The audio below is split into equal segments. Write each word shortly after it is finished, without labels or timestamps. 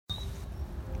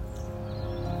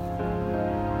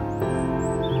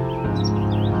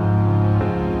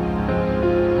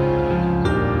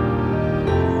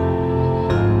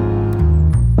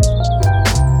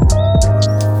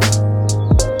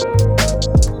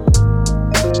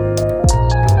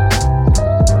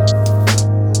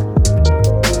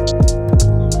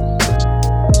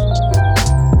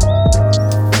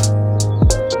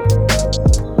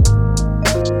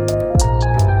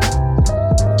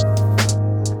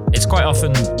quite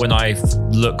often when I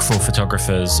look for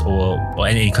photographers or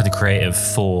any kind of creative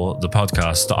for the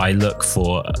podcast, I look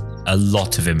for a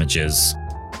lot of images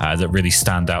that really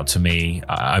stand out to me.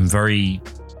 I'm very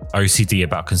OCD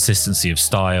about consistency of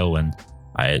style and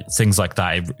things like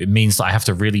that. It means that I have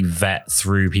to really vet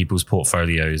through people's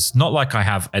portfolios. Not like I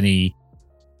have any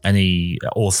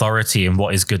authority in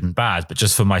what is good and bad, but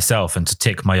just for myself and to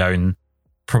tick my own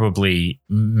probably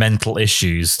mental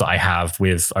issues that I have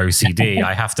with OCD.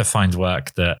 I have to find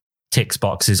work that ticks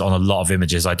boxes on a lot of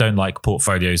images. I don't like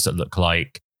portfolios that look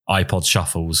like iPod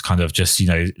shuffles, kind of just,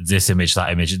 this image,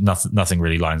 that image, nothing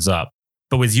really lines up.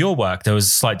 But with your work, there was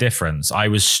a slight difference. I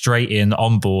was straight in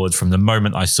on board from the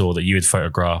moment I saw that you had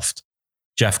photographed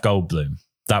Jeff Goldblum.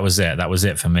 That was it. That was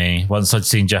it for me. Once I'd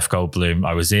seen Jeff Goldblum,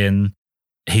 I was in.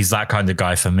 He's that kind of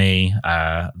guy for me.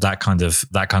 That kind of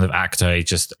actor,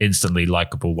 just instantly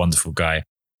likable, wonderful guy.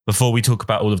 Before we talk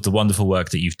about all of the wonderful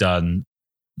work that you've done,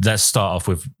 let's start off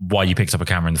with why you picked up a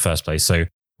camera in the first place. So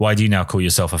why do you now call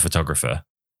yourself a photographer?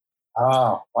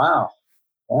 Oh, wow.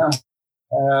 Yeah.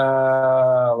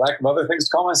 Lack of other things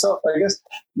to call myself, I guess.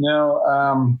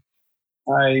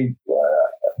 I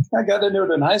got into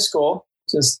it in high school,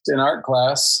 just in art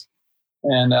class.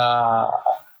 And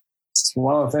it's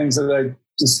one of the things that I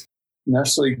just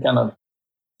naturally kind of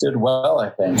did well, I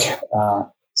think.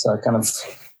 So I kind of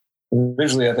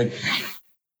visually, I think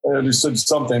I understood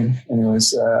something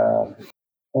anyways.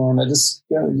 And I just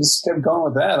kept going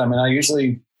with that. I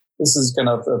mean, this is kind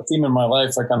of a theme in my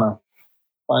life. I kind of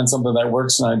find something that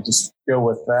works and I just go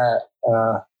with that.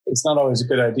 It's not always a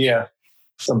good idea.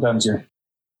 Sometimes you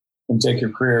can take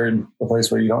your career in a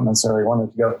place where you don't necessarily want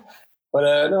it to go.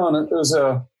 But no, it was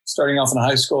starting off in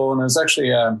high school, and it was actually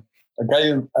a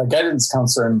guidance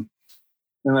counselor in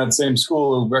that same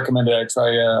school who recommended I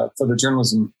try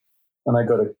photojournalism when I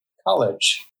go to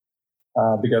college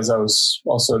because I was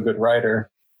also a good writer.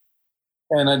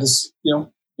 And I just,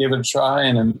 gave it a try.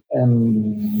 And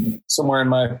somewhere in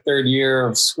my third year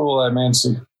of school, I managed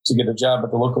to get a job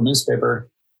at the local newspaper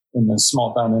in a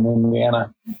small town in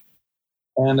Indiana.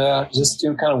 And just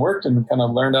kind of worked and kind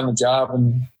of learned on the job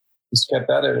and just kept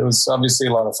at it. It was obviously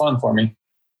a lot of fun for me.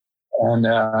 And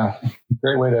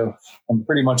great way I'm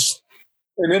pretty much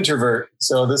an introvert.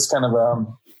 So this kind of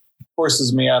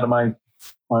forces me out of my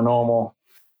normal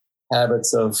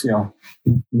habits of,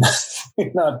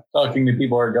 not talking to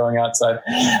people or going outside.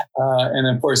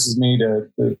 And it forces me to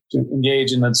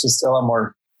engage. And it's just a lot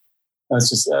more, it's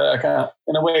just kind of,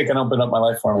 in a way, it can open up my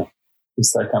life for me.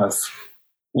 Just that kind of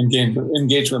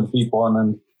engage with people. And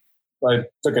then I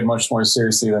took it much more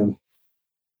seriously than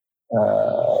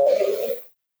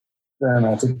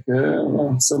I think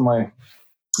some of my,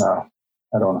 I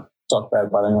don't want to talk bad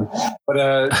about anyone, but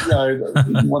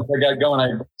once I got going,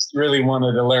 I really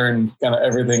wanted to learn kind of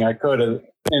everything I could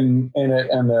in it.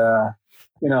 And, well,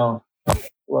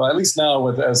 at least now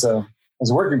as a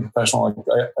working professional,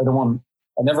 I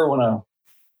never want to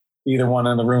be the one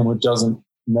in the room who doesn't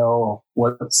know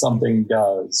what something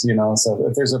does, so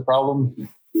if there's a problem,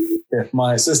 if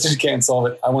my assistant can't solve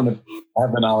it, I want to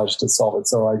have the knowledge to solve it.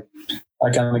 So I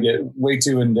kind of get way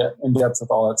too in depth with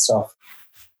all that stuff.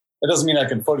 It doesn't mean I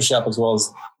can Photoshop as well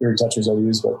as the retouchers I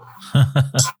use, but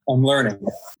I'm learning.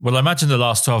 Well, I imagine the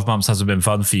last 12 months hasn't been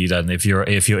fun for you then. If you're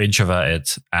introverted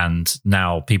and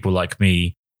now people like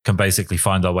me can basically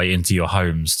find our way into your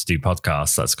homes to do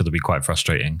podcasts, that's going to be quite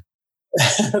frustrating.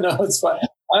 No, it's fine.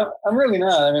 I'm really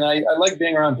not. I mean, I like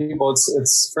being around people.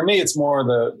 It's for me, it's more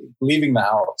the leaving the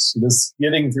house, just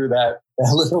getting through that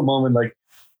little moment. Like,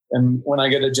 and when I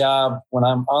get a job, when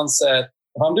I'm on set,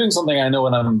 if I'm doing something, I know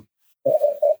when I'm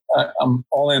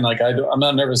all in. Like I'm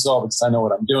not nervous at all because I know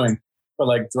what I'm doing. But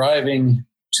like driving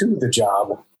to the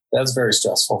job, that's very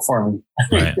stressful for me.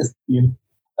 Right.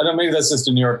 I don't. Maybe that's just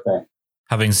a New York thing.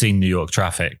 Having seen New York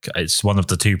traffic, it's one of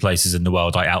the two places in the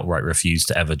world I outright refuse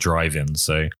to ever drive in.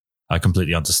 So I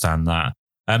completely understand that.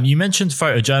 You mentioned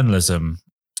photojournalism,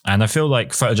 and I feel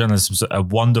like photojournalism is a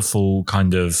wonderful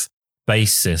kind of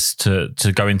basis to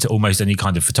go into almost any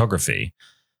kind of photography,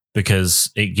 because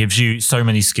it gives you so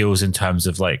many skills in terms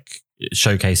of like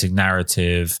showcasing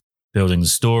narrative, building the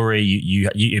story.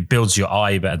 It builds your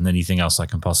eye better than anything else I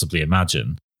can possibly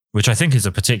imagine, which I think is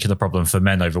a particular problem for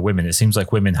men over women. It seems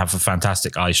like women have a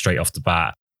fantastic eye straight off the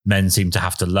bat. Men seem to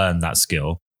have to learn that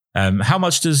skill. How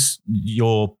much does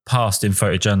your past in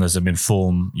photojournalism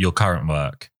inform your current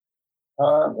work?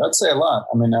 I'd say a lot.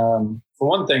 I mean, for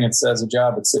one thing, it's as a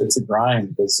job, it's a grind,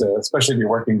 because especially if you're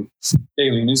working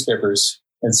daily newspapers,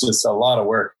 it's just a lot of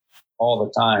work all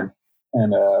the time.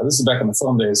 And this is back in the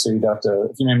film days, so you'd have to,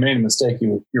 if you made a mistake,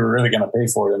 you were really going to pay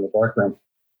for it in the darkroom.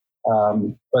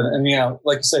 But and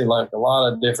like you say, like a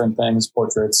lot of different things,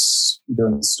 portraits,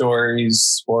 doing stories,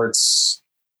 sports,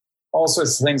 all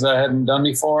sorts of things I hadn't done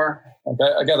before. Like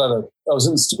I was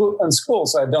in school,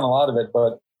 so I'd done a lot of it,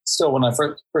 but still, when I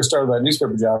first started that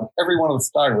newspaper job, every one of the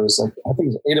photographers, like I think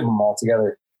it was 8 of them all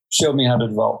together, showed me how to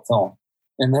develop film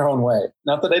in their own way.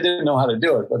 Not that I didn't know how to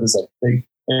do it, but it's like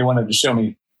they wanted to show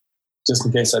me just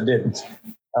in case I didn't.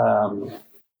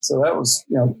 So that was,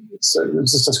 so it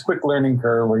was just a quick learning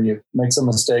curve where you make some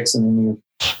mistakes and then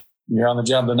you're on the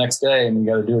job the next day and you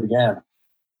got to do it again.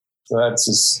 So that's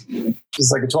just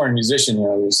like a touring musician,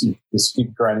 you just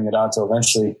keep grinding it out till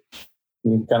eventually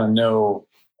you kind of know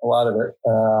a lot of it.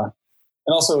 And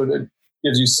also it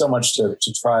gives you so much to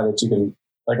try that you can,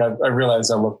 like I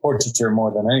realized I love portraiture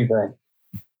more than anything.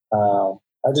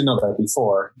 I didn't know that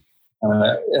before.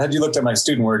 Had you looked at my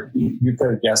student work, you could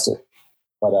have guessed it,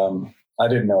 but I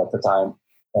didn't know at the time.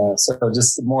 So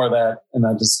just more of that, and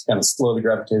I just kind of slowly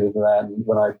gravitated to that. And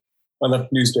when I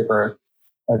left newspaper,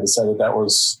 I decided that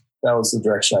was the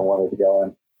direction I wanted to go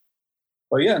in.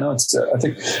 But yeah, no, it's I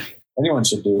think anyone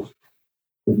should do.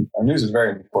 News is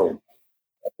very important.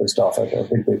 First off, I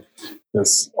think that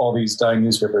all these dying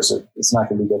newspapers, it's not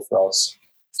going to be good for us,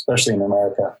 especially in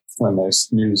America when there's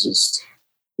news is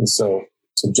so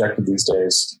subjective these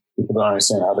days. People don't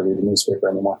understand how to read a newspaper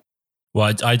anymore.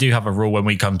 Well, I do have a rule when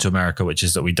we come to America, which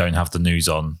is that we don't have the news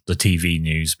on, the TV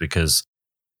news, because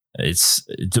it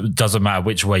doesn't matter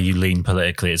which way you lean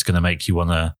politically, it's going to make you want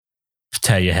to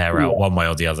tear your hair out one way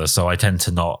or the other. So I tend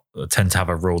to have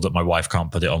a rule that my wife can't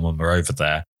put it on when we're over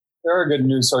there. There are good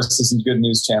news sources and good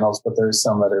news channels, but there's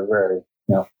some that are very,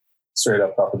 straight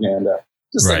up propaganda.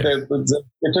 Just right. Like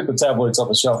they took the tabloids off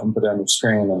the shelf and put it on your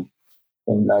screen,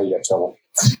 and now you got trouble.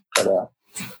 But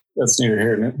that's neither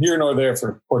here nor there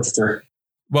for portraiture.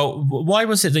 Well, why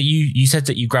was it that you said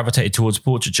that you gravitated towards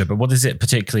portraiture, but what is it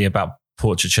particularly about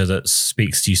portraiture that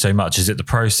speaks to you so much? Is it the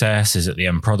process? Is it the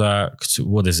end product?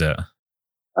 What is it?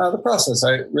 The process.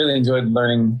 I really enjoyed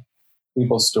learning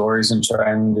people's stories and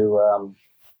trying to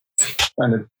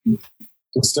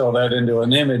distill that into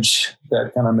an image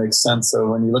that kind of makes sense. So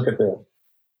when you look at the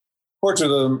portrait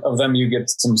of them, you get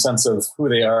some sense of who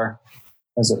they are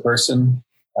as a person.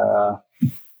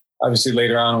 Obviously,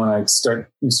 later on, when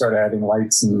you start adding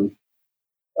lights and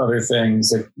other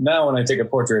things. Like now, when I take a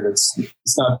portrait, it's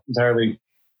not entirely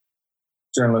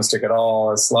journalistic at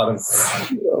all. It's a lot of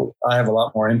I have a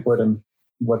lot more input in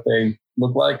what they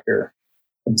look like or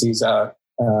can tease out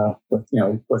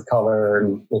with color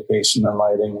and location and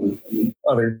lighting and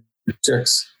other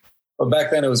tricks. But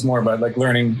back then, it was more about like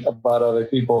learning about other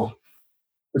people,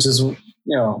 which is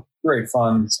great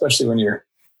fun, especially when you're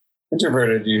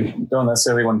introverted. You don't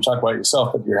necessarily want to talk about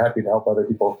yourself, but you're happy to help other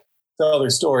people tell their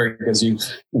story because you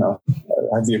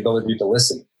have the ability to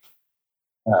listen,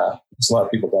 which a lot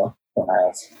of people don't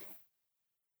have.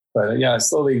 But I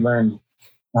slowly learned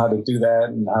how to do that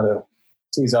and how to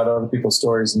tease out other people's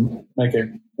stories and make a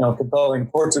compelling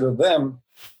portrait of them.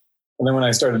 And then when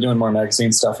I started doing more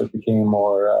magazine stuff, it became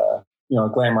more a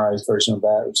glamorized version of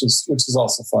that, which is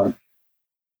also fun.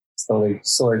 Slowly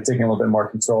taking a little bit more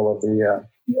control of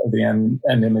the end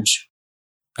image.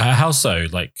 How so?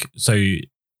 So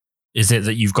is it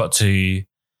that you've got to?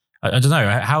 I don't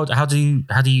know. How do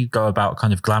you go about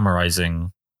kind of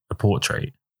glamorizing a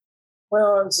portrait?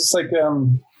 Well, it's just like,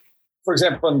 for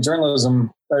example, in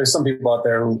journalism, there's some people out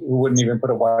there who wouldn't even put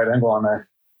a wide angle on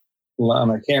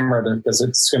their camera because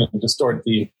it's going to distort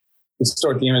the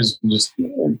image and just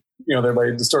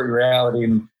thereby distort reality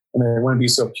and they wouldn't be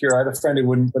so pure. I had a friend who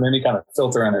wouldn't put any kind of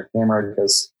filter on her camera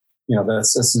because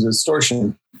that's just a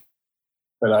distortion.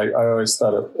 But I always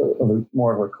thought of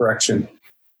more of a correction.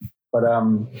 But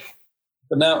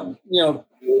now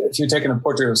if you're taking a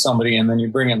portrait of somebody and then you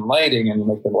bring in lighting and you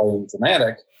make the lighting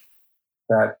dramatic,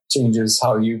 that changes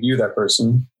how you view that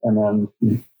person. And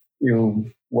then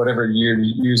whatever you're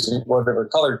using, whatever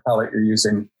color palette you're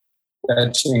using,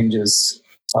 that changes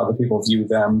how the people view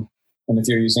them. And if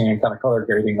you're using any kind of color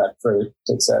grading, that further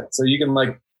takes that. So you can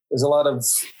there's a lot of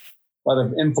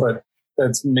input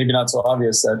that's maybe not so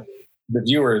obvious that the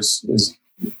viewer is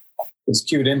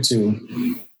cued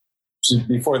into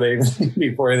before they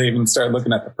even start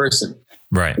looking at the person.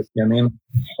 Right. You know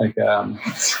what I mean?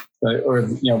 Or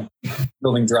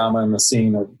building drama in the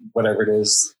scene or whatever it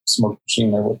is, smoke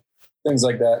machine or things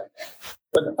like that.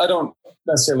 But I don't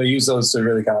necessarily use those to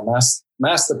really kind of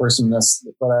mask the personness.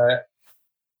 But I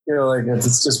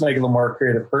it's just make a little more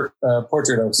creative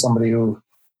portrait of somebody who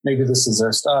maybe this is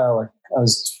their style. Like I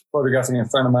was photographing a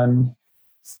friend of mine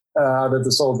out of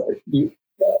this old, I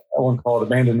won't call it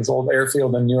abandoned, this old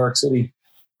airfield in New York City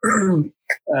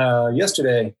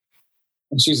yesterday.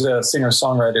 and she's a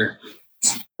singer-songwriter,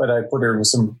 but I put her with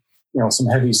some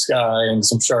heavy sky and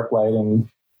some sharp lighting,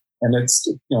 and it's,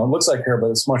 it looks like her,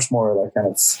 but it's much more like kind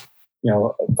of,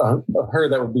 her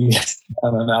that would be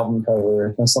on an album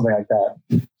cover or something like that.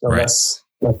 So right.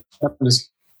 That's,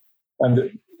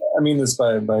 I mean this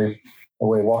by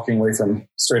walking away from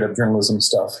straight up journalism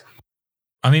stuff.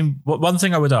 I mean, one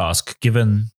thing I would ask,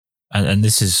 given, and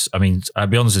this is, I mean, I'll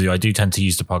be honest with you, I do tend to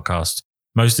use the podcast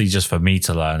mostly just for me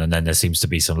to learn, and then there seems to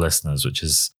be some listeners, which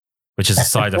is a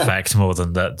side effect more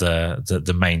than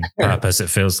the main purpose, it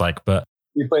feels like. But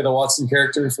you play the Watson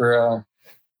character for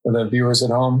the viewers at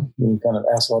home. You kind of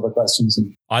ask all the questions.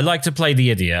 I like to play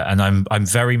the idiot, and I'm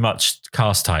very much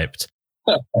cast typed.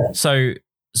 So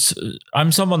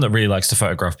I'm someone that really likes to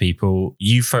photograph people.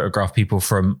 You photograph people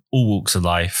from all walks of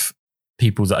life,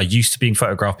 people that are used to being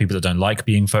photographed, people that don't like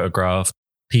being photographed,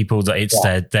 people that it's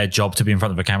their job to be in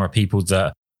front of a camera, people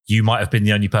that you might have been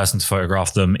the only person to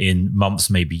photograph them in months,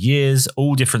 maybe years,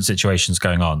 all different situations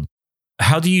going on.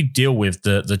 How do you deal with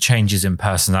the changes in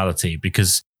personality?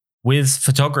 Because with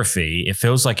photography, it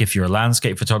feels like if you're a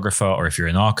landscape photographer or if you're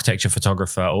an architecture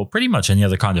photographer or pretty much any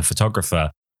other kind of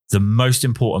photographer, the most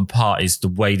important part is the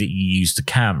way that you use the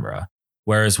camera.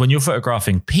 Whereas when you're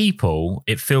photographing people,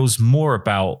 it feels more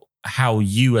about how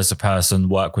you as a person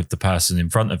work with the person in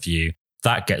front of you.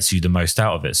 That gets you the most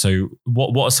out of it. So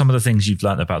what are some of the things you've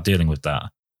learned about dealing with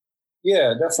that?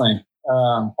 Yeah, definitely.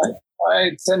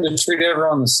 I tend to treat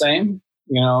everyone the same.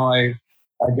 I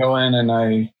go in and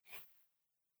I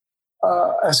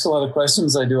ask a lot of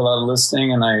questions. I do a lot of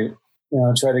listening, and I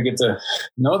try to get to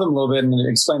know them a little bit and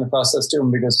explain the process to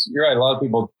them, because you're right. A lot of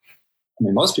people,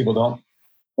 most people don't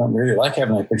really like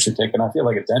having a picture taken. I feel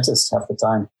like a dentist half the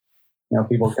time.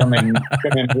 People come in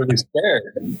really scared.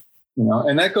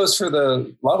 And that goes for a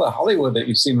lot of the Hollywood that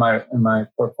you see in my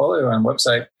portfolio and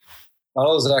website.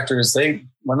 All those actors,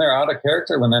 when they're out of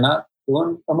character, when they're not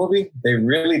doing a movie, they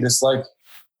really dislike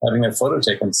having their photo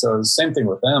taken. So the same thing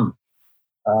with them.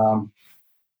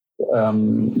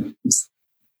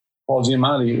 Paul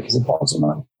Giamatti, is it Paul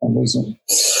Giamatti? I'm losing.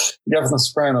 The guy from The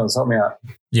Sopranos, help me out.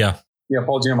 Yeah,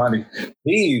 Paul Giamatti.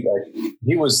 He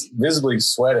was visibly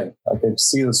sweating. I could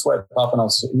see the sweat popping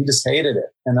off. He just hated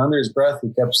it, and under his breath, he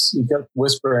kept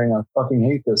whispering, "I fucking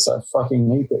hate this. I fucking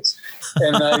hate this."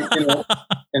 And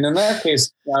and in that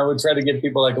case, I would try to give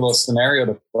people like a little scenario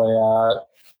to play out.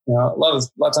 A lot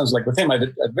of times, like with him, I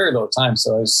had very little time,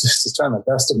 so I was just trying my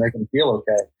best to make him feel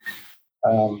okay.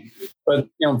 But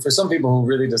for some people who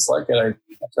really dislike it, I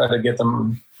try to get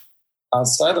them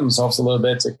outside themselves a little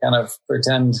bit to kind of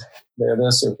pretend they're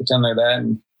this or pretend they're that,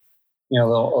 and a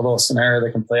little scenario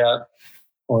they can play out,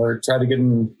 or try to get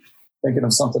them thinking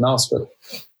of something else. But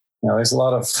there's a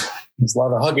lot of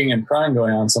hugging and crying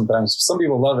going on sometimes. Some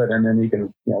people love it, and then you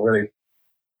can really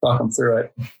talk them through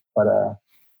it. But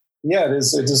it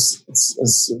is.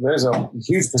 There's a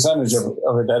huge percentage of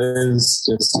it that is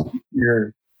just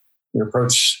your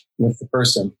approach with the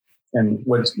person, and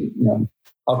what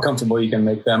how comfortable you can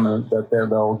make them, and that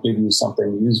they'll give you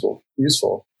something useful.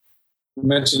 You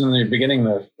mentioned in the beginning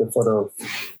the photo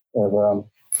of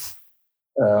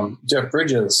Jeff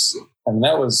Bridges, and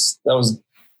that was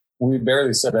we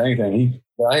barely said anything.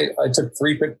 I took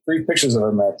three pictures of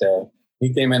him that day.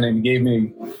 He came in and he gave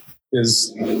me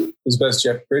his best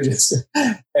Jeff Bridges,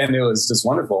 and it was just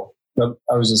wonderful.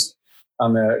 I was just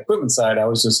on the equipment side. I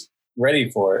was just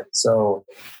ready for it. So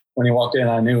when he walked in,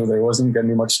 I knew there wasn't going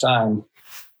to be much time.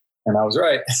 And I was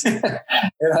right. And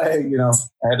I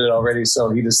had it already.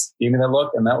 So he just gave me that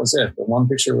look, and that was it. The one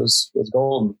picture was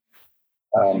golden.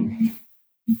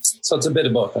 So it's a bit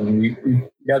of both. I mean, you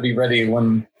got to be ready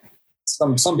when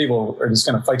some people are just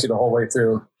going to fight you the whole way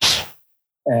through,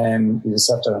 and you just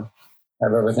have to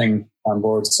have everything on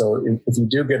board. So if you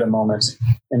do get a moment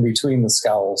in between the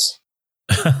scowls.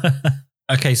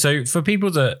 Okay, so for people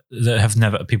that have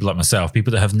never, people like myself,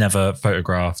 people that have never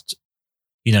photographed,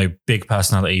 big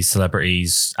personalities,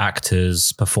 celebrities,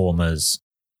 actors, performers.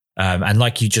 And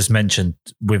like you just mentioned,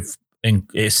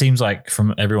 it seems like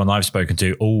from everyone I've spoken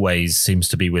to, always seems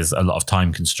to be with a lot of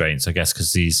time constraints, I guess,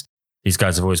 because these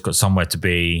guys have always got somewhere to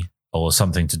be or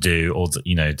something to do, or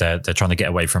they're trying to get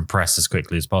away from press as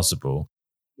quickly as possible.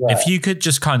 Yeah. If you could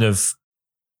just kind of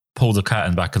pull the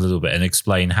curtain back a little bit and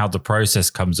explain how the process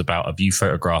comes about of you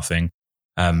photographing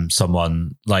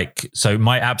someone so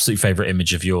my absolute favorite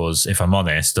image of yours, if I'm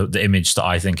honest, the image that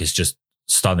I think is just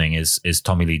stunning is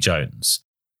Tommy Lee Jones.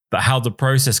 But how the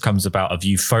process comes about of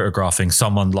you photographing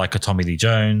someone like a Tommy Lee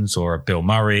Jones or a Bill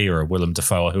Murray or a Willem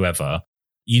Dafoe or whoever,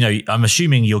 I'm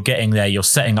assuming you're getting there, you're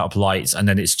setting up lights, and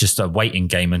then it's just a waiting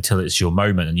game until it's your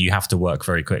moment, and you have to work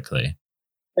very quickly.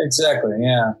 Exactly.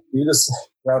 Yeah. You just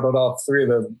routed off three of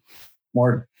the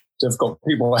more difficult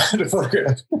people I had to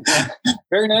photograph.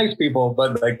 Very nice people,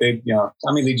 but like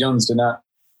Tommy Lee Jones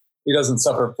he doesn't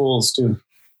suffer fools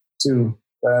too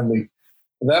badly.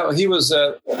 He was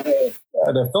at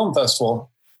a film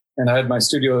festival, and I had my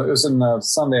studio. It was in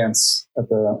Sundance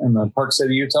in the Park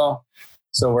City, Utah.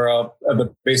 So we're up at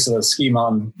the base of a ski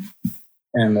mountain,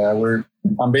 and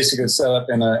I'm basically set up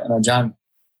in a giant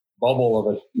bubble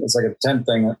of it. It's like a tent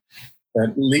thing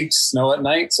that leaked snow at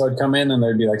night. So I'd come in and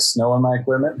there'd be like snow on my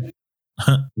equipment.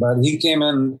 But he came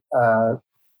in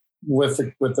with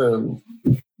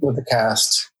the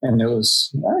cast, and it was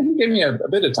he gave me a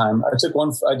bit of time.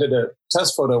 I did a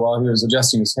test photo while he was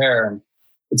adjusting his hair, and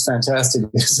it's fantastic.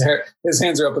 His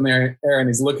hands are up in the air, and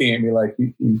he's looking at me like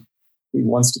he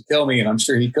wants to kill me, and I'm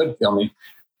sure he could kill me.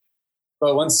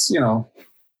 But once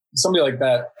somebody like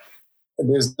that,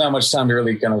 there's not much time to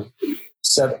really kind of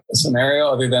set a scenario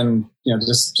other than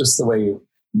just the way you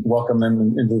welcome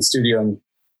them into the studio and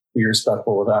be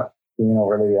respectful without being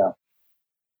overly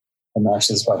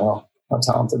obnoxious about how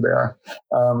talented they are.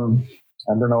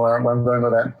 I don't know where I'm going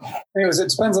with that. Anyways, it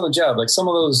depends on the job. Like some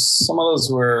of those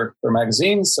were for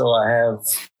magazines, so I have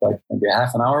like maybe a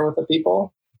half an hour with the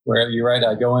people. Where you're right,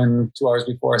 I go in 2 hours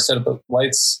before, I set up the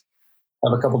lights,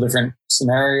 have a couple different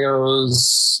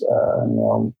scenarios.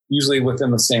 Usually within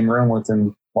the same room,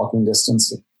 within walking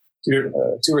distance, two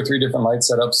or three different light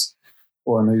setups,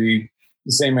 or maybe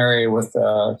the same area with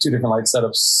 2 different light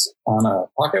setups on a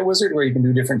pocket wizard where you can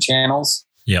do different channels.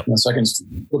 Yep. So I can just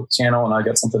look the channel and I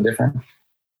get something different.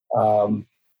 And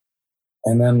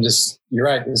then you're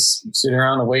right, just sit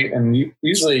around and wait. And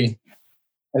usually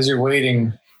as you're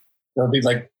waiting, there'll be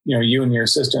like, you and your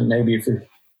assistant, maybe if you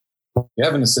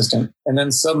have an assistant, and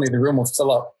then suddenly the room will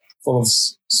fill up full of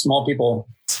small people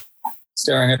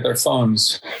staring at their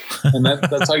phones. And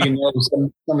that's how you know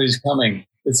somebody's coming.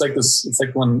 It's like this. It's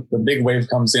like when the big wave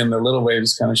comes in, the little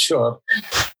waves kind of show up,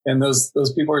 and those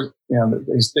people are,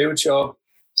 they would show up,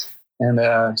 and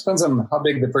it depends on how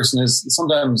big the person is.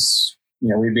 Sometimes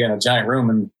we'd be in a giant room,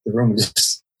 and the room would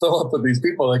just fill up with these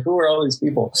people. Like, who are all these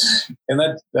people? And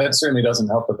that certainly doesn't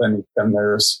help with any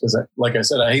nerves, because like I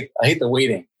said, I hate the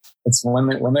waiting. It's when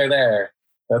they're there.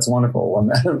 That's wonderful.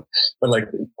 But like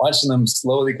watching them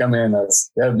slowly come in, that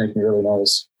would make me really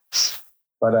nervous.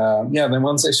 But then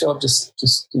once they show up, just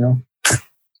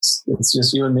it's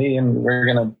just you and me, and we're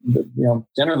gonna,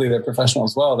 generally they're professional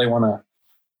as well. They want to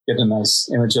get a nice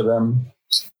image of them,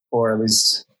 or at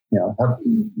least have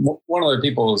one of the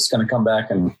people is going to come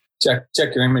back and check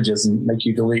your images and make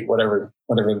you delete whatever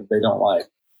they don't like.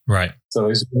 Right. So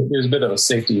there's a bit of a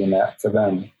safety in that for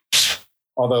them.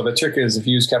 Although the trick is, if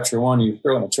you use Capture One, you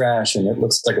throw it in the trash and it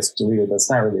looks like it's deleted.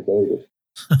 That's not really deleted.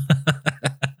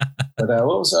 But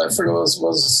what was I forgot?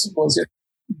 Was it?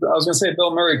 I was going to say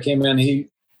Bill Murray came in. He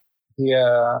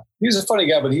was a funny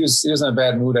guy, but he was in a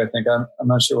bad mood. I think I'm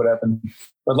not sure what happened.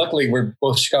 But luckily, we're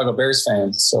both Chicago Bears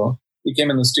fans, so he came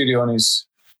in the studio and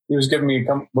he was giving me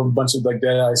a bunch of like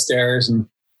dead eye stares, and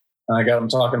I got him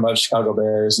talking about Chicago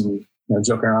Bears and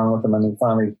joking around with him, and he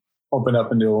finally opened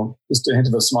up into just a hint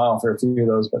of a smile for a few of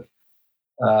those. But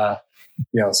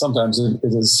sometimes it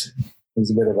is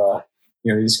a bit of a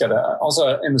you just gotta.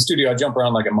 Also in the studio, I jump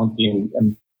around like a monkey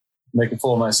and make a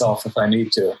fool of myself if I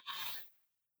need to.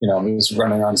 Just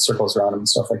running on circles around him and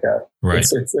stuff like that. Right.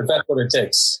 If that's what it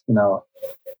takes, a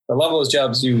lot of those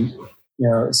jobs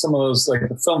some of those, like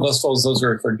the film festivals, those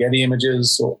are for Getty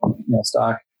Images, so,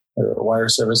 stock or wire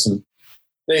service, and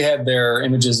they had their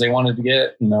images they wanted to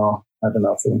get. I don't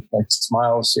know, if like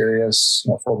smile, serious,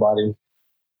 full body,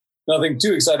 nothing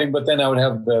too exciting. But then I would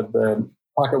have the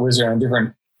pocket wizard on a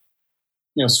different,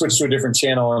 switch to a different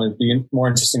channel, and it'd be more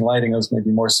interesting lighting. It was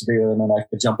maybe more severe, and then I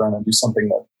could jump around and do something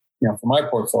that for my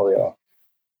portfolio.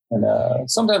 And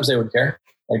sometimes they would care.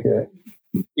 Like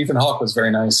Ethan Hawke was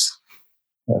very nice.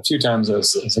 A few times I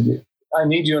said, I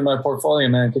need you in my portfolio,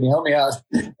 man. Can you help me out?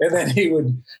 And then he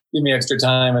would give me extra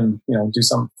time and, do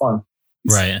something fun.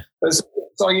 Right.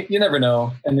 So you never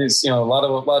know. And there's, a lot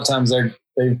of times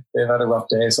they've had a rough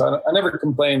day. So I never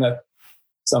complain that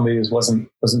somebody wasn't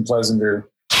pleasant or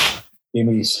gave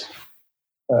me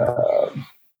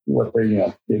what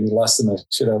they, gave me less than they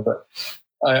should have. But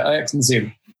I can see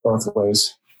it both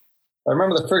ways. I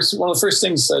remember one of the first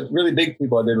things that really big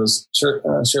people I did was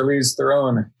Charlize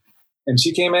Theron. And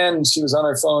she came in, she was on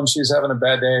her phone. She was having a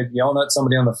bad day, yelling at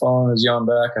somebody on the phone, was yelling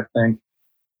back, I think.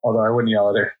 Although I wouldn't yell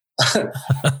at her.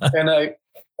 And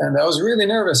I was really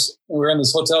nervous. We were in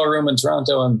this hotel room in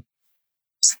Toronto, and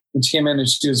she came in and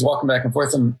she was walking back and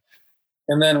forth. And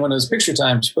then when it was picture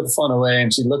time, she put the phone away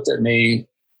and she looked at me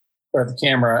or at the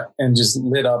camera and just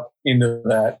lit up into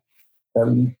that,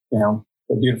 you know,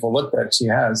 the beautiful look that she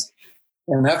has.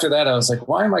 And after that, I was like,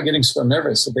 why am I getting so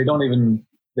nervous? They don't even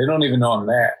know I'm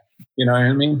there. You know what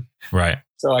I mean? Right.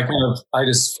 So I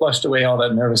just flushed away all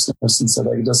that nervousness and said,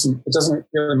 like, it doesn't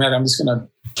really matter.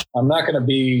 I'm not going to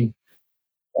be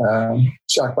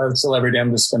shocked by the celebrity.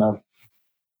 I'm just going to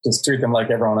just treat them like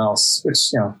everyone else,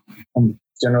 which, you know, I'm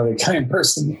generally a kind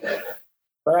person.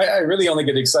 But I really only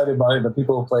get excited by the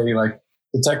people who play like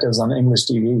detectives on English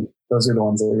TV. Those are the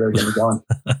ones that are really getting me going.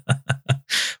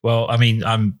 Well, I mean,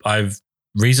 I've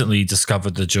recently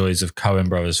discovered the joys of Coen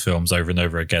Brothers films over and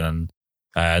over again,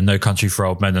 and No Country for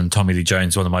Old Men and Tommy Lee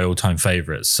Jones, one of my all-time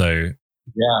favorites. So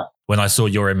yeah, when I saw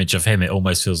your image of him, it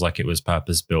almost feels like it was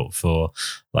purpose built for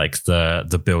like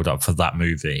the build up for that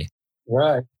movie.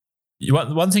 Right.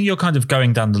 One thing you're kind of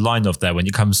going down the line of there when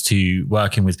it comes to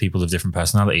working with people of different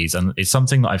personalities, and it's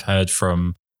something that I've heard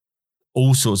from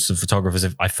all sorts of photographers.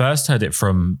 I first heard it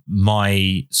from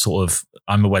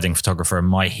I'm a wedding photographer, and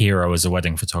my hero as a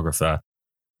wedding photographer,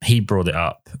 he brought it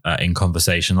up in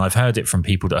conversation. I've heard it from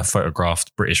people that have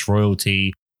photographed British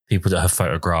royalty, people that have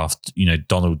photographed, you know,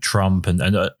 Donald Trump, and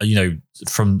you know,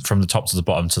 from the top to the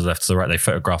bottom, to the left to the right, they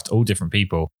photographed all different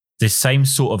people. This same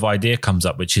sort of idea comes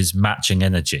up, which is matching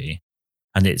energy.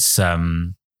 And it's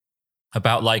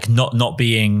about like not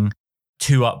being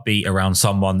too upbeat around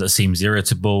someone that seems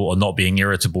irritable, or not being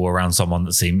irritable around someone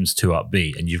that seems too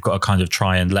upbeat. And you've got to kind of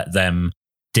try and let them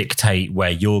dictate where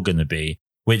you're going to be,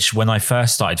 which when I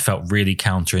first started felt really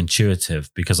counterintuitive,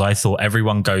 because I thought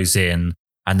everyone goes in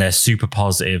and they're super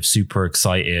positive, super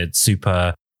excited,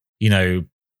 super, you know,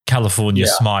 California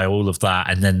smile, all of that.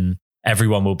 And then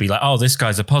everyone will be like, oh, this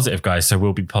guy's a positive guy, so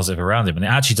we'll be positive around him. And it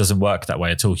actually doesn't work that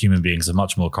way at all. Human beings are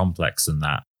much more complex than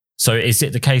that. So is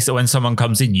it the case that when someone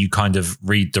comes in, you kind of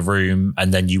read the room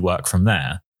and then you work from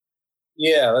there?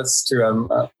 Yeah, that's true.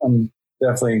 I'm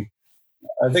definitely,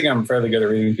 I think I'm fairly good at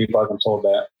reading people. I've been told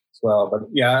that as well. But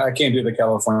yeah, I can't do the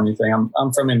California thing.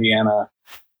 I'm from Indiana,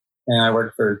 and I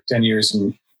worked for 10 years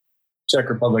in Czech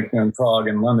Republic, in Prague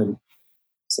and London.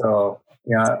 So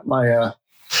yeah,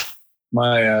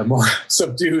 my more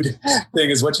subdued thing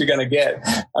is what you're going to get.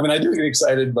 I mean, I do get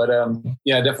excited, but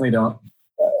yeah, I definitely don't.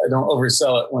 I don't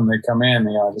oversell it when they come in.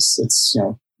 You know, it's you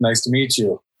know, nice to meet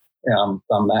you. You know,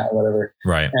 I'm that, whatever.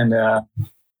 Right. And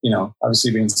you know,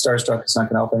 obviously being starstruck is not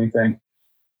going to help anything.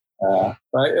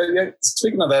 But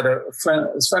speaking of that, a friend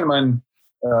of mine,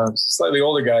 slightly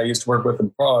older guy I used to work with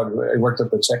in Prague. I worked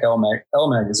at the Czech L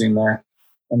magazine there,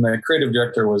 and the creative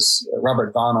director was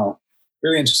Robert Vano.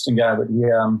 Really interesting guy, but he.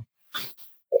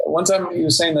 One time he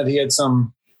was saying that he had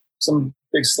some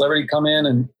big celebrity come in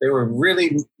and they were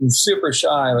really super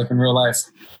shy, like in real life.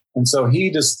 And so he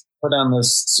just put on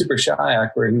this super shy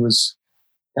act where he was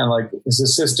kind of like his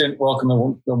assistant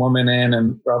welcomed the woman in,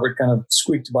 and Robert kind of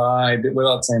squeaked by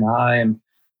without saying hi and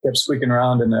kept squeaking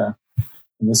around. And the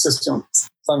assistant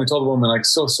finally told the woman, like,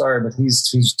 so sorry, but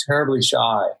he's terribly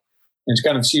shy.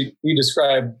 And he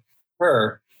described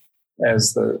her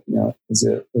as the, you know, as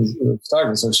a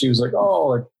photographer. So she was like, oh,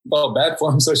 like, felt bad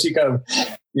for him. So she kind of,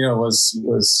 you know,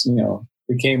 was, you know,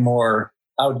 became more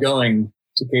outgoing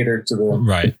to cater to the,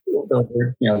 right.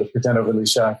 You know, the pretend overly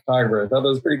shy photographer. I thought that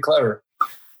was pretty clever.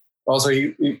 Also,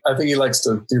 I think he likes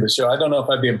to do the show. I don't know if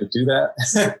I'd be able to do that,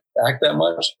 act that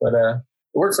much, but it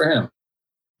worked for him.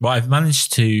 Well, I've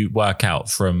managed to work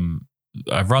out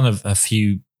I've run a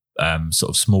few sort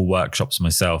of small workshops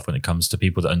myself when it comes to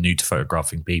people that are new to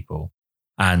photographing people.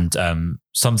 And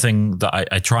something that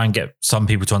I try and get some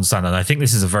people to understand, and I think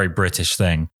this is a very British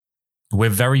thing, we're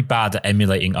very bad at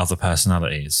emulating other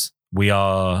personalities. We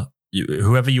are,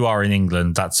 whoever you are in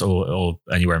England, that's or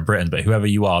anywhere in Britain, but whoever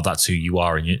you are, that's who you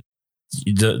are. And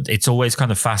it's always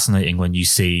kind of fascinating when you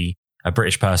see a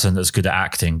British person that's good at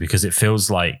acting, because it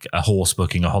feels like a horse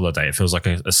booking a holiday. It feels like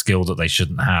a skill that they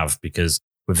shouldn't have, because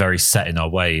we're very set in our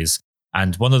ways.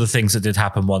 And one of the things that did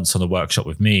happen once on a workshop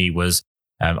with me was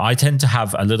I tend to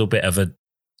have a little bit of a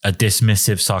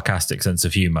dismissive, sarcastic sense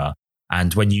of humor.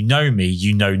 And when you know me,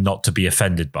 you know not to be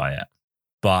offended by it.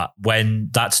 But when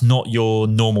that's not your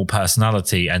normal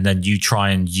personality, and then you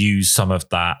try and use some of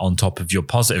that on top of your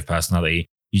positive personality,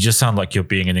 you just sound like you're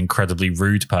being an incredibly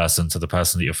rude person to the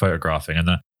person that you're photographing. And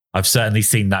I've certainly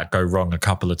seen that go wrong a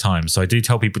couple of times. So I do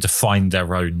tell people to find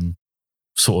their own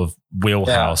sort of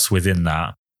wheelhouse within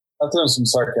that. I'll throw some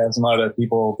sarcasm out at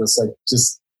people,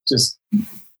 just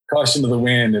caution to the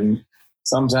wind, and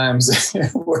sometimes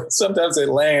it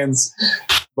lands.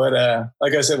 But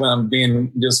like I said, when I'm being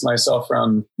just myself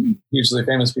around hugely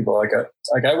famous people,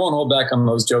 I won't hold back on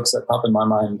those jokes that pop in my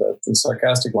mind, the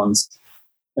sarcastic ones,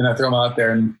 and I throw them out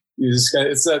there. And You just got,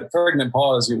 it's that pregnant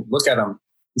pause. You look at them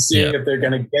to see if they're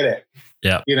going to get it.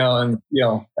 Yeah.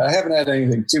 I haven't had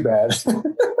anything too bad.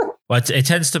 Well, it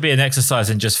tends to be an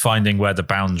exercise in just finding where the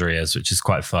boundary is, which is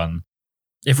quite fun.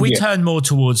 If we turn more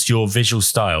towards your visual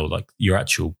style, like your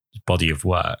actual body of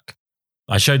work,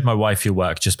 I showed my wife your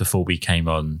work just before we came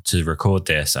on to record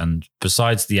this. And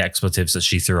besides the expletives that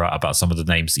she threw out about some of the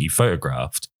names that you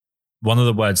photographed, one of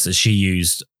the words that she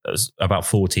used about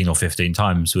 14 or 15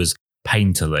 times was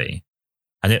painterly.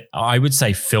 And I would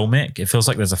say filmic. It feels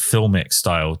like there's a filmic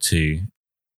style to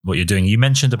what you're doing. You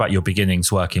mentioned about your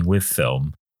beginnings working with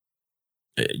film.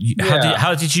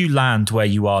 How did you land where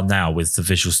you are now with the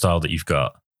visual style that you've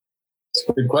got? It's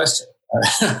a good question.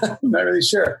 I'm not really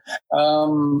sure.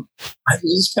 I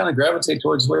just kind of gravitate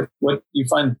towards what you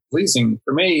find pleasing.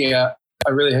 For me, I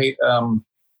really hate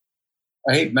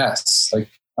I hate mess. Like,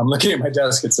 I'm looking at my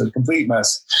desk; it's a complete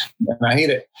mess, and I hate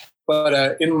it. But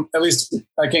at least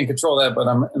I can't control that. But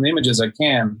in the images, I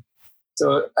can.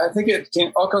 So I think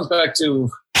all comes back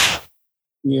to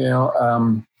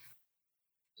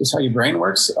just how your brain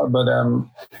works. But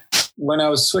when I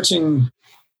was switching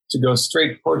to go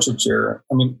straight portraiture,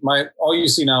 I mean, all you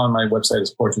see now on my website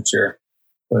is portraiture,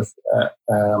 and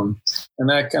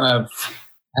that kind of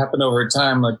happened over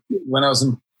time. Like when I was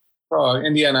in Prague,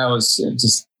 Indiana, I was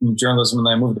just in journalism, and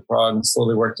I moved to Prague and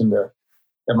slowly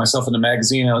got myself in a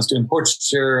magazine. I was doing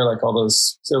portraiture, like all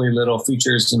those silly little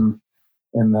features in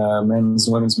men's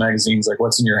and women's magazines, like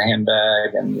what's in your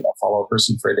handbag and follow a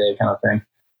person for a day kind of thing.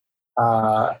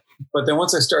 But then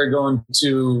once I started going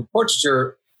to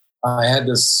portraiture, I had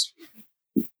this,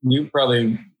 you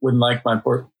probably wouldn't like my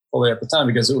portfolio at the time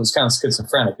because it was kind of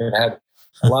schizophrenic. It had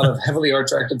a lot of heavily art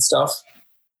directed stuff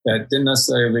that didn't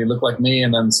necessarily look like me.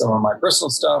 And then some of my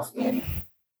personal stuff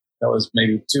that was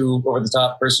maybe too over the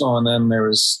top personal. And then there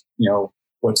was,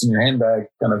 what's in your handbag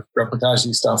kind of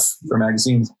reportage stuff for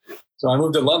magazines. So I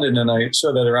moved to London and I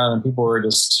showed that around and people were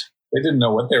they didn't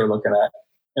know what they were looking at.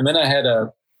 And then I had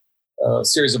a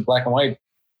series of black and white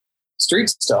street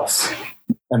stuff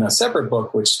and a separate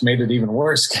book, which made it even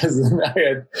worse because I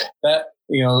had that,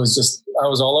 it was just, I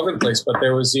was all over the place, but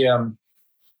there was the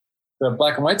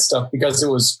black and white stuff because it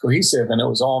was cohesive and it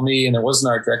was all me and it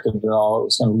wasn't art directed at all. It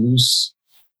was kind of loose,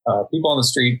 people on the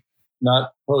street,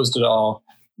 not posed at all.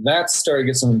 That started to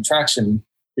get some traction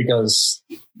because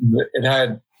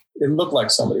it looked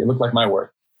like somebody, it looked like my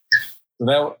work. So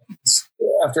that,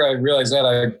 after I realized that,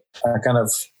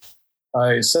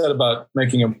 I set about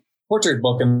making a portrait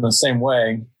book in the same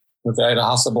way. I had a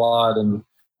Hasselblad and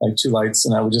like 2 lights,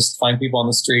 and I would just find people on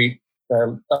the street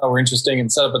that were interesting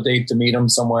and set up a date to meet them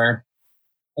somewhere.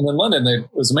 And in London, it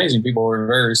was amazing. People were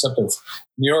very receptive.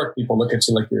 New York, people look at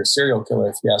you like you're a serial killer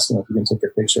if you ask them if you can take a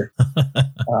picture.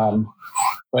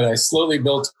 But I slowly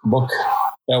built a book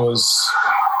that was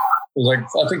like,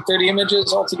 I think 30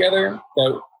 images altogether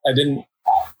that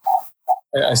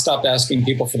I stopped asking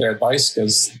people for their advice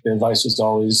because the advice was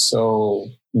always so,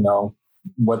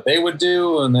 what they would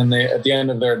do. And then at the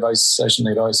end of their advice session,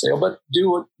 they'd always say, oh, but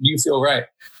do what you feel right.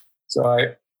 So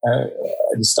I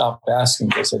just stopped asking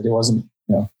because it wasn't,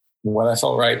 what I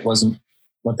felt right wasn't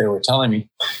what they were telling me.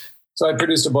 So I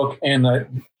produced a book and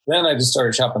then I just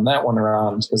started shopping that one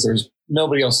around because there's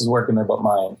nobody else's work in there but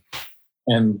mine.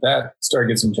 And that started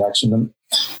getting some traction. And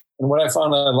what I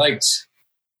found I liked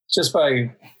just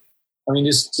by,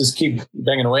 just keep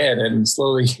banging away at it and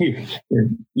slowly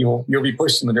you'll be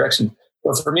pushed in the direction.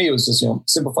 But for me, it was just,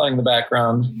 simplifying the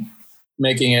background,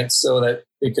 making it so that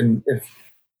it can,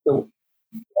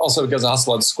 also because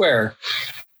Hasselblad square,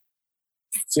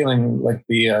 feeling like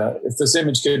if this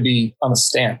image could be on a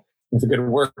stamp, if it could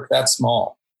work that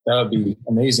small, that would be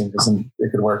amazing because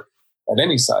it could work at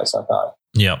any size, I thought.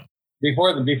 Yeah.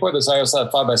 Before this, I always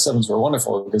thought 5x7s were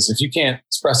wonderful because if you can't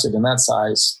express it in that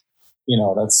size,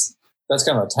 that's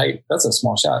kind of that's a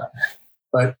small shot.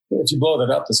 But if you blow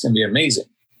that up, it's going to be amazing.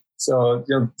 So,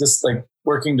 just like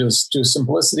working to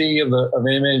simplicity of the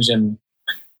image and,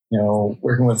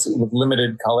 working with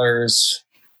limited colors.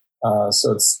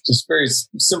 So it's just very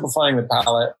simplifying the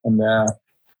palette. And I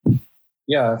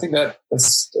think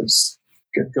that's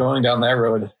going down that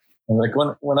road. And like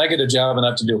when I get a job and I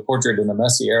have to do a portrait in a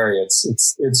messy area,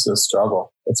 it's a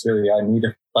struggle. It's really, I need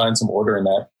to find some order in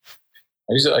that.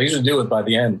 I usually do it by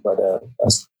the end, but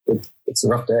it's a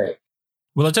rough day.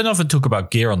 Well, I don't often talk about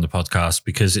gear on the podcast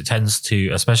because it tends to,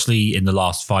 especially in the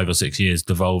last 5 or 6 years,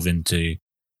 devolve into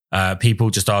people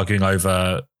just arguing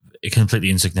over completely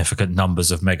insignificant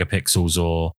numbers of megapixels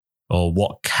or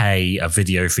what K a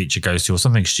video feature goes to or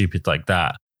something stupid like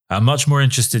that. I'm much more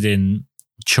interested in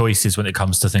choices when it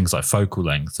comes to things like focal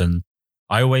length. And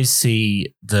I always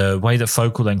see the way that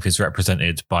focal length is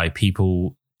represented by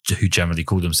people who generally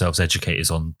call themselves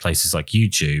educators on places like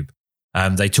YouTube.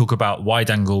 They talk about wide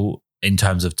angle in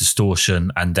terms of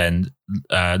distortion, and then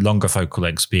longer focal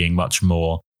lengths being much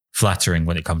more flattering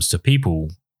when it comes to people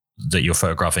that you're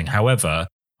photographing. However,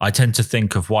 I tend to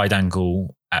think of wide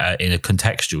angle in a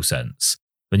contextual sense.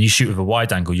 When you shoot with a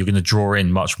wide angle, you're going to draw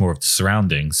in much more of the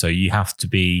surroundings. So you have to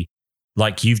be,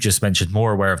 like you've just mentioned,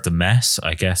 more aware of the mess,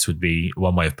 I guess would be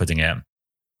one way of putting it.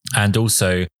 And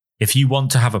also, if you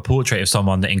want to have a portrait of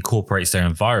someone that incorporates their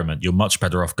environment, you're much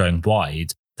better off going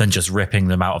wide than just ripping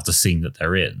them out of the scene that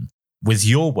they're in. With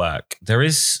your work, there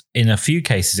is, in a few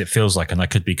cases, it feels like, and I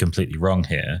could be completely wrong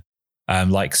here,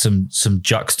 like some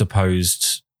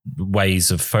juxtaposed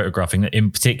ways of photographing.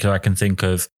 In particular, I can think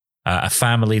of a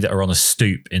family that are on a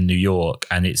stoop in New York,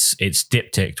 and it's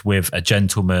diptyched with a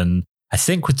gentleman, I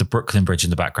think with the Brooklyn Bridge in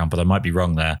the background, but I might be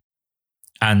wrong there.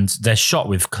 And they're shot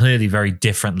with clearly very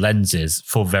different lenses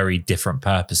for very different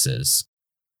purposes.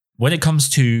 When it comes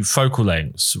to focal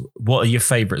lengths, what are your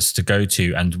favorites to go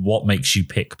to, and what makes you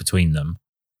pick between them?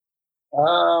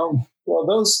 Well,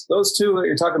 those two that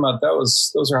you're talking about,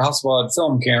 those are Hasselblad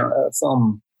film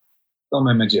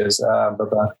images.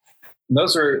 But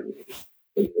those are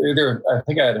either, I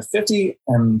think I had a 50,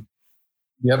 and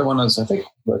the other one was, I think,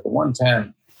 like a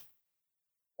 110.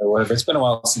 Or whatever. It's been a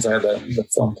while since I had the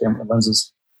film camera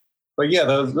lenses. But yeah,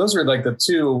 those are like the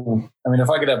two. I mean, if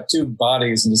I could have two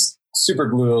bodies and just super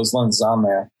glue those lenses on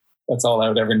there, that's all I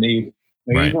would ever need.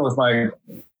 Like, right. Even with I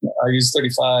use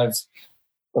 35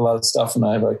 for a lot of stuff, and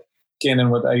I have a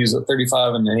Canon I use a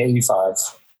 35 and an 85,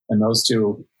 and those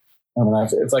two. I mean,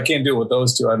 if I can't do it with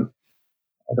those two, I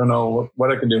don't know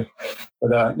what I can do.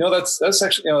 But no, that's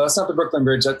actually, that's not the Brooklyn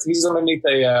Bridge. He's underneath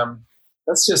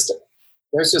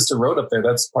there's just a road up there.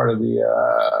 That's part of the,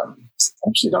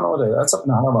 actually don't know what that's up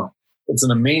in Harlem. It's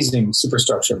an amazing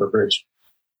superstructure of a bridge.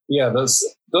 Yeah, those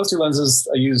two lenses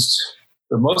I used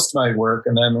for most of my work.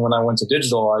 And then when I went to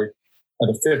digital, I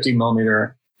had a 50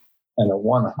 millimeter and a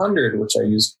 100, which I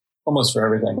used almost for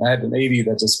everything. I had an 80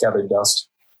 that just gathered dust.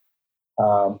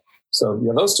 So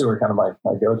yeah, those two are kind of my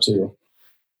go-to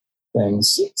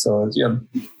things. So yeah,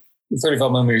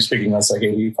 35 millimeter speaking, that's like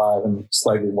 85 and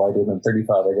slightly wider than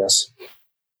 35, I guess.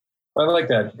 But I like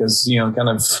that because, kind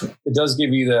of, it does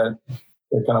give you the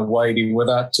kind of whitey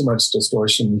without too much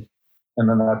distortion. And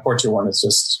then that portrait one is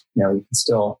just, you can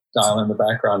still dial in the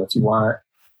background if you want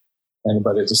it.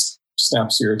 But it just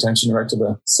snaps your attention right to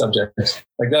the subject.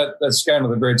 Like that's kind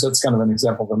of the bridge. That's kind of an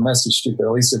example of a messy shoot, but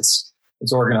at least it's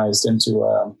organized into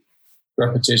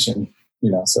repetition,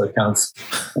 so it kind of,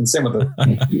 and same with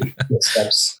the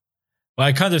steps.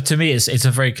 Well, to me, it's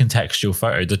a very contextual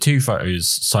photo. The two photos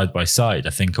side by side, I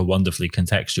think, are wonderfully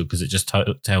contextual because it just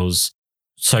tells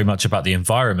so much about the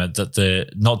environment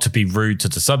that not to be rude to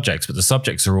the subjects, but the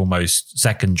subjects are almost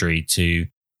secondary to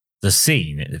the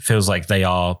scene. It feels like they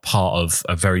are part of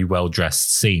a very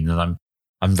well-dressed scene. And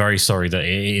I'm very sorry that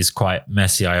it is quite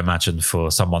messy, I imagine,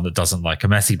 for someone that doesn't like a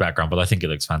messy background, but I think it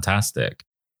looks fantastic.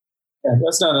 Yeah,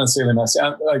 that's not necessarily messy.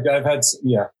 I've had,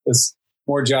 there's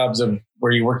more jobs of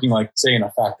where you're working, like, say, in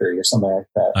a factory or something like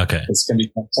that. Okay. It's going to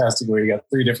be fantastic where you got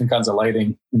 3 different kinds of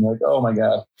lighting. And you're like, oh my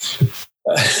God.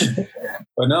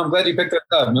 But no, I'm glad you picked that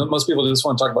up. Most people just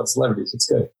want to talk about celebrities. It's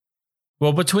good.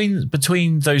 Well,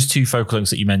 between those two focal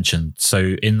lengths that you mentioned,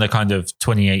 so in the kind of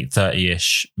 28,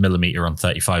 30-ish millimeter on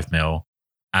 35 mil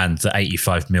and the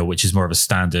 85 mil, which is more of a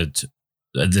standard,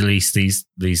 at least these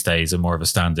days are more of a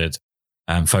standard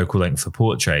focal length for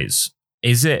portraits.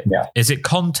 Is it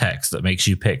context that makes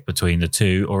you pick between the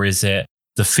two, or is it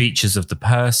the features of the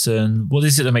person? What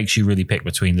is it that makes you really pick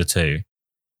between the two?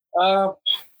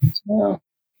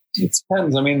 It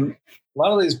depends. I mean, a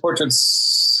lot of these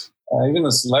portraits, even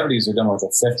the celebrities are done with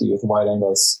a 50 with wide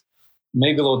angles,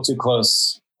 maybe a little too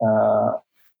close.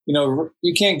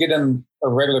 You can't get in a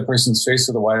regular person's face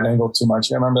with a wide angle too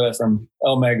much. I remember that from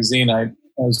Elle magazine. I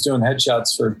was doing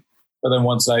headshots for them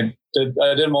once. I did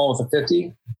them all with a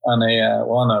 50 on a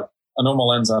normal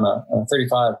lens on a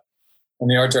 35. And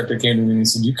the art director came to me and he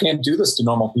said, "You can't do this to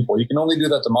normal people. You can only do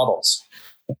that to models."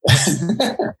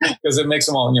 Because it makes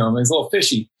them all, it's a little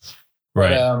fishy.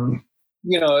 Right. But,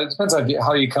 it depends on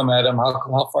how you come at them,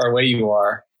 how far away you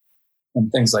are,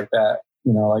 and things like that.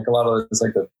 Like a lot of it's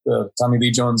like the Tommy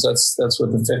Lee Jones, that's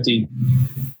with the 50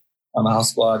 on the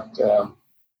Hasselblad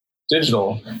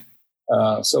digital.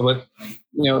 But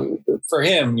for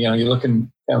him, you're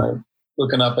looking up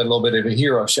at a little bit of a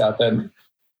hero shot. Then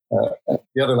the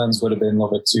other lens would have been a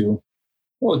little bit too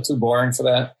boring for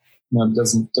that. It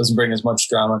doesn't bring as much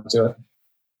drama to it.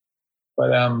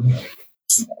 But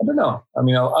I don't know. I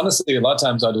mean, honestly, a lot of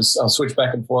times I'll switch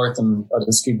back and forth, and I'll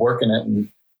just keep working it,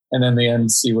 and then in the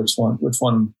end see which one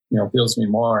appeals to me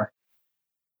more.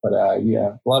 But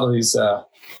yeah, a lot of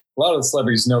the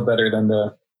celebrities know better than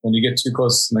when you get too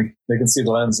close, and they can see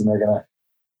the lens, and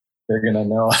they're gonna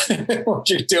know what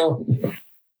you're doing.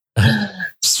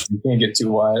 You can't get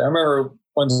too wide. I remember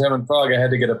one time in Prague, I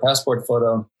had to get a passport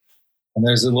photo, and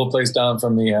there's a little place down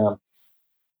from the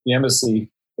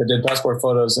embassy that did passport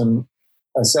photos, and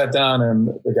I sat down, and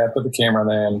the guy put the camera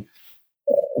there,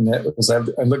 and it was I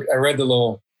read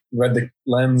the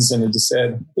lens, and it just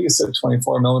said, I think it said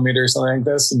 24 millimeter or something like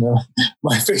this, and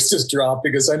my face just dropped,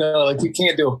 because I know, like, you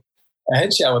can't do a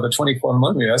headshot with a 24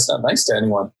 millimeter. That's not nice to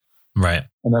anyone, right?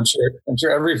 And I'm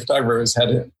sure every photographer has had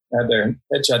their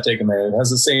headshot taken there. It has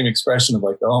the same expression of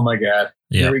like, oh my god,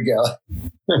 Here we go.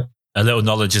 A little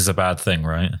knowledge is a bad thing,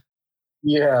 right?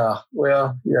 Yeah.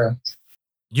 Well, yeah.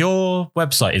 Your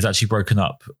website is actually broken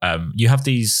up. You have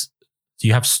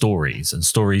stories, and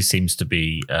stories seems to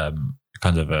be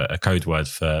kind of a code word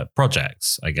for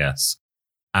projects, I guess.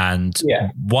 And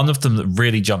one of them that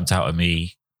really jumped out at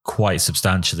me quite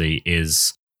substantially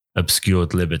is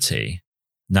Obscured Liberty.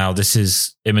 Now, this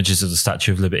is images of the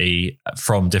Statue of Liberty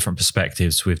from different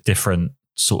perspectives with different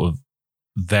sort of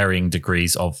varying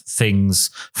degrees of things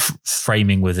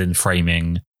framing within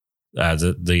framing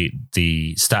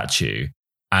the statue.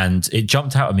 And it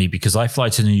jumped out at me because I fly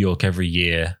to New York every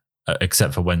year,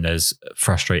 except for when there's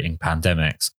frustrating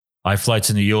pandemics. I fly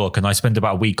to New York and I spend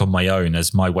about a week on my own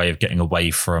as my way of getting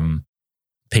away from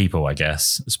people, I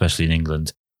guess, especially in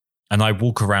England. And I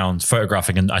walk around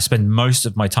photographing, and I spend most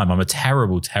of my time. I'm a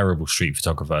terrible, terrible street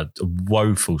photographer, a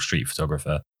woeful street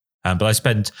photographer. But I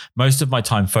spend most of my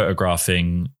time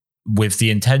photographing with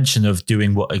the intention of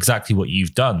doing exactly what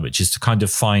you've done, which is to kind of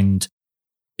find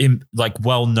like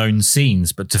well-known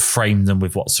scenes, but to frame them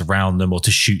with what's around them, or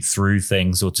to shoot through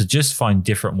things, or to just find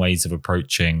different ways of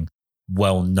approaching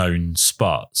well-known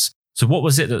spots. So what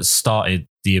was it that started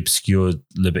the Obscured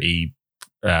Liberty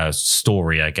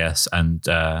story, I guess? And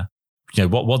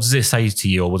what does it say to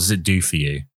you, or what does it do for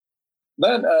you?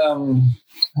 That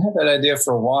I had that idea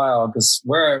for a while, because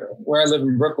where I live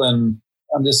in Brooklyn,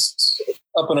 I'm just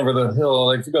up and over the hill.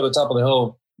 Like, if you go to the top of the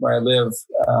hill where I live,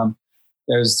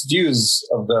 there's views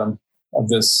of the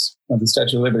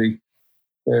Statue of Liberty.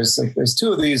 There's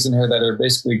two of these in here that are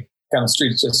basically kind of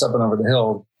streets just up and over the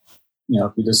hill.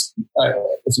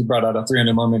 If you brought out a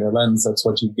 300 millimeter lens, that's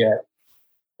what you get.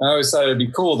 I always thought it'd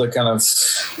be cool to kind of,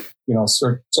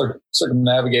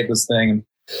 circumnavigate this thing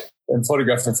and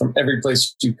photograph it from every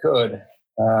place you could,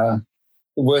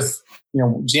 with,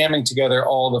 jamming together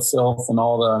all the filth and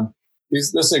all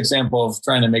this is an example of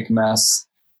trying to make a mess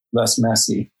less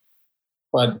messy.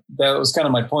 But that was kind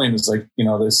of my point, is like,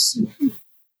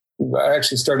 I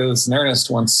actually started this in earnest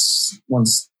once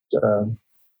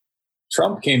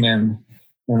Trump came in,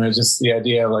 and it was just the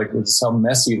idea of like, it's how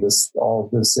messy all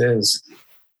this is.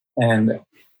 And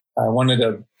I wanted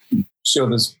to show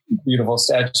this beautiful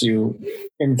statue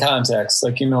in context.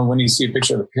 Like, when you see a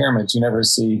picture of the pyramids, you never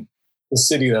see the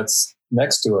city that's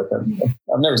next to it.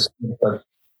 I've never seen it, but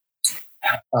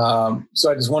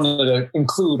so I just wanted to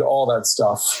include all that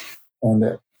stuff. And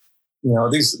I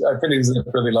printed these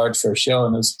really large for a show,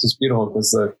 and it's just beautiful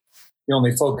because the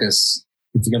only focus,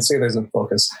 if you can say there's a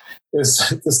focus, is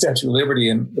the Statue of Liberty.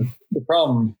 And the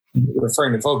problem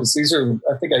referring to focus,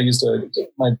 I think I used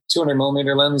my 200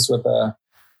 millimeter lens with a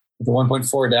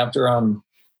 1.4 adapter on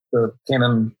the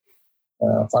Canon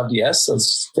 5DS. So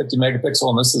it's 50 megapixel,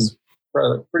 and this is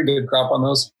pretty good crop on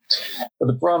those. But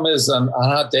the problem is on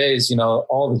hot days,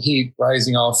 all the heat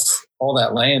rising off all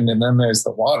that land, and then there's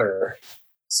the water.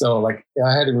 So like,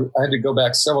 I had to go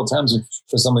back several times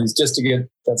for some of these just to get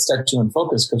that statue in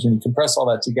focus, because when you compress all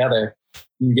that together,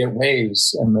 you get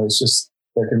waves, and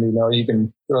there can be you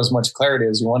can throw as much clarity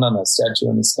as you want on that statue,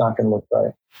 and it's not going to look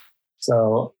right.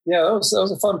 So yeah, that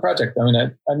was a fun project. I mean,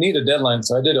 I need a deadline,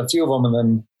 so I did a few of them, and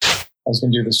then I was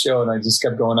going to do the show, and I just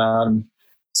kept going on.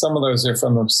 Some of those are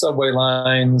from the subway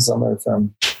lines, some are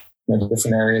from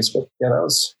different areas. But yeah,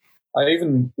 I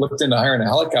even looked into hiring a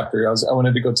helicopter. I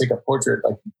wanted to go take a portrait,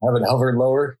 like have it hover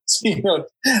lower,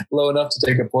 low enough to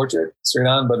take a portrait straight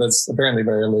on, but it's apparently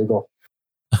very illegal.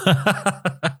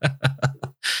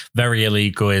 Very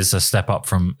illegal is a step up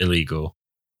from illegal.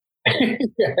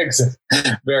 Yeah, exactly.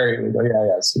 Very illegal.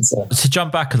 Yeah, yes. To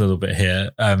jump back a little bit here,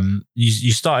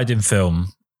 you started in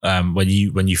film when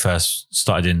you first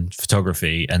started in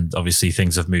photography, and obviously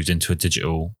things have moved into a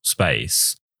digital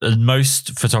space. And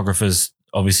most photographers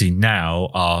obviously now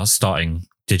are starting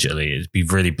digitally. It'd be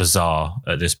really bizarre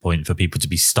at this point for people to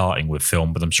be starting with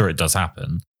film, but I'm sure it does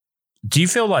happen. Do you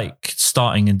feel like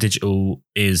starting in digital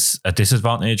is a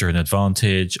disadvantage or an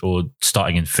advantage, or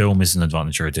starting in film is an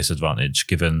advantage or a disadvantage,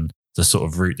 given the sort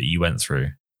of route that you went through?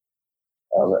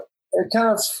 It kind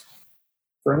of,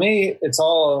 for me, it's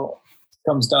all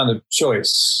comes down to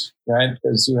choice, right?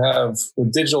 Because you have,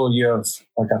 with digital, you have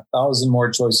like 1,000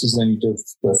 more choices than you do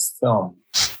with film.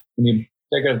 When you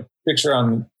take a picture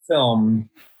on film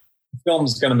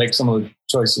is going to make some of the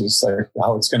choices, like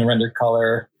how it's going to render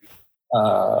color,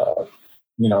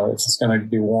 if it's going to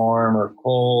be warm or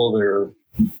cold or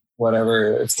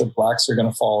whatever, if the blacks are going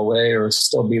to fall away or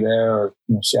still be there, or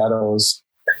shadows,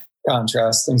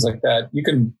 contrast, things like that. You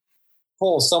can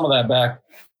pull some of that back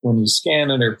when you scan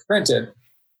it or print it,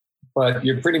 but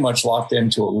you're pretty much locked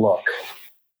into a look.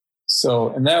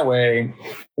 So in that way,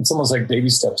 it's almost like baby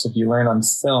steps. If you learn on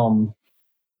film,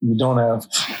 you don't have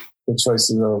the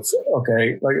choices of,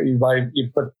 okay, like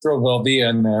you throw Velvia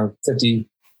in there, 50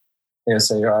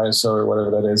 ASA or ISO or whatever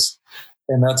that is,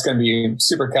 and that's going to be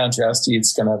super contrasty.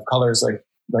 It's going to have colors like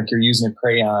you're using a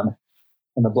crayon,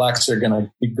 and the blacks are going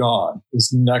to be gone.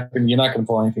 You're not going to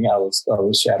pull anything out of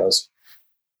those shadows.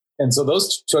 And so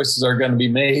those choices are going to be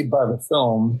made by the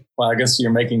film. Well, I guess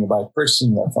you're making it by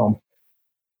purchasing that film.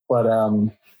 But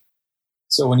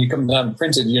so when you come down and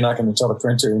print it, you're not going to tell the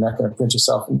printer, you're not going to print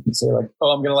yourself and say like,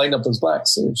 oh, I'm going to lighten up those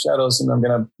blacks or shadows, and I'm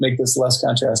going to make this less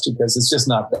contrasty because it's just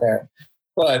not there.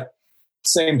 But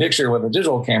same picture with a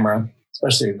digital camera,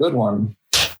 especially a good one,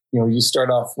 you start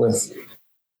off with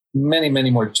many, many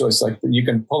more choices. Like you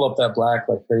can pull up that black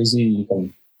like crazy.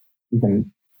 You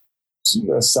can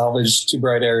salvage too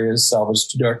bright areas, salvage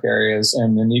too dark areas,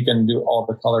 and then you can do all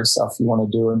the color stuff you want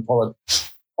to do and pull it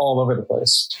all over the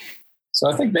place. So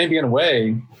I think maybe in a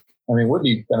way, it would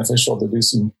be beneficial to do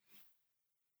some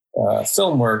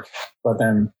film work, but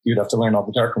then you'd have to learn all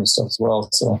the darkroom stuff as well.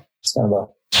 So it's kind of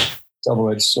a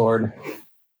double-edged sword.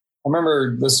 I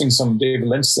remember listening to some David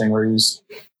Lynch thing where he was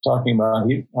talking about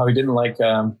how he didn't like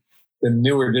the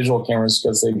newer digital cameras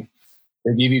because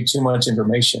they give you too much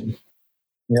information.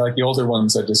 Like the older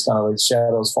ones that just kind of like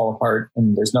shadows fall apart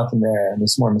and there's nothing there and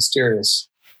it's more mysterious.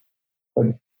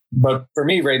 But for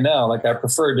me right now, like I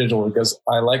prefer digital because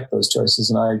I like those choices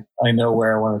and I know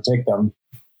where I want to take them.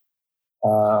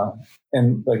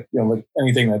 And like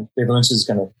anything that David Lynch is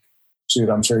going to shoot,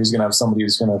 I'm sure he's going to have somebody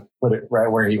who's going to put it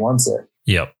right where he wants it.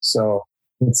 Yep. So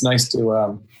it's nice to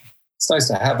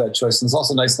have that choice. And it's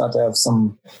also nice not to have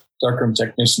some darkroom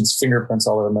technician's fingerprints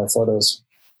all over my photos,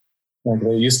 like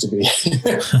they used to be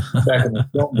back in the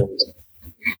film days.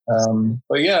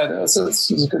 But yeah, that's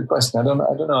a good question. I don't know.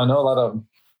 I know a lot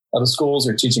of schools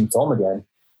are teaching film again.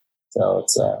 So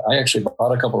it's, I actually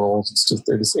bought a couple of rolls. It's just,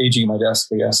 they're just aging my desk,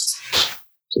 I guess.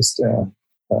 Just,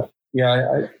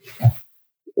 yeah,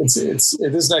 it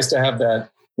is nice to have that,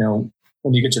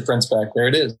 when you get your prints back, there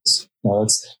it is.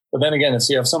 But then again, if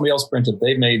you have somebody else printed,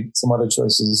 they've made some other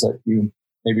choices that you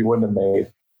maybe wouldn't have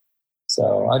made.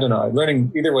 So I don't know. Learning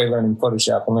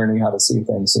Photoshop and learning how to see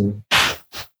things, and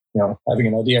having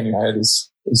an idea in your head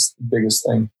is the biggest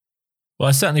thing. Well,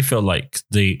 I certainly feel like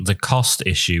the cost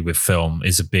issue with film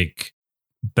is a big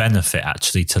benefit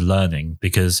actually to learning,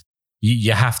 because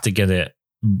you have to get it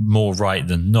more right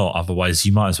than not. Otherwise,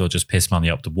 you might as well just piss money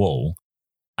up the wall.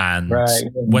 And right.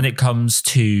 When it comes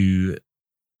to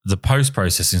the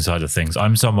post-processing side of things,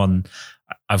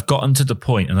 I've gotten to the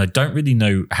point, and I don't really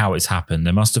know how it's happened.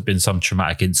 There must have been some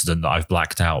traumatic incident that I've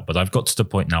blacked out, but I've got to the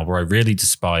point now where I really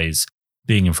despise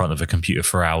being in front of a computer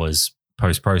for hours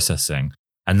post-processing.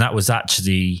 And that was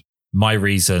actually my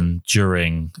reason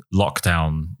during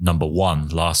lockdown number 1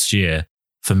 last year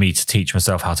for me to teach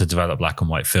myself how to develop black and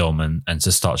white film and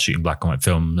to start shooting black and white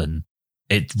film. And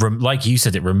it, like you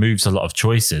said, it removes a lot of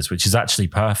choices, which is actually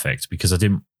perfect, because I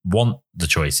didn't want the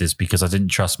choices because I didn't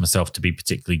trust myself to be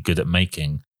particularly good at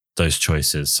making those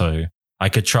choices. So I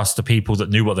could trust the people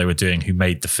that knew what they were doing, who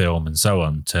made the film and so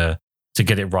on, to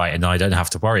get it right, and I don't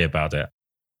have to worry about it.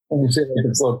 And you feel like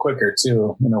it's a little quicker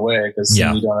too, in a way, because you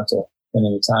don't have to spend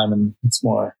any time, and it's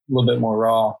a little bit more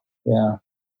raw. Yeah.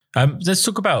 Let's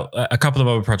talk about a couple of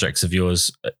other projects of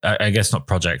yours. I guess not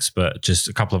projects, but just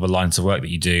a couple of lines of work that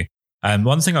you do.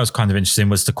 One thing I was kind of interested in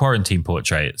was the quarantine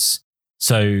portraits.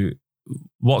 So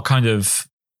what kind of,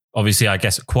 obviously, I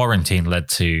guess quarantine led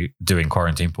to doing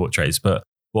quarantine portraits, but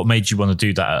what made you want to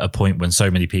do that at a point when so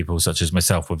many people, such as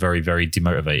myself, were very, very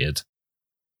demotivated?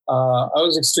 I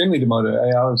was extremely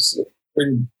demotivated. I was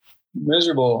pretty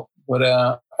miserable, but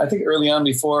I think early on,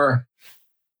 before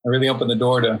I really opened the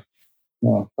door to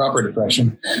proper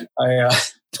depression, I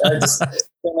just sent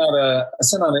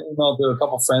out an email to a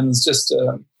couple friends just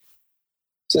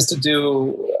to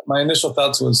do. My initial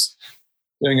thoughts was,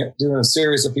 doing a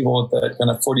series of people with that kind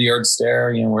of 40-yard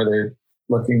stare, where they're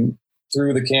looking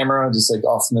through the camera, just like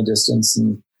off in the distance.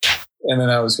 And then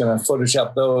I was going to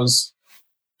Photoshop those.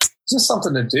 Just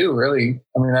something to do, really.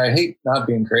 I mean, I hate not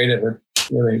being creative.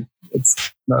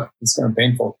 It's kind of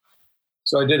painful.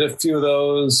 So I did a few of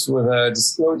those with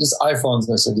just iPhones.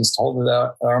 I said, just hold it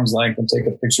out at arm's length and take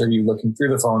a picture of you looking through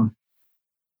the phone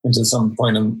into some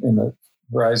point in the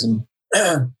horizon.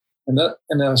 And a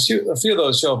few of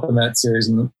those show up in that series,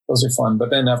 and those are fun. But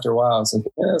then after a while, I was like,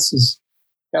 this is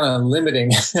kind of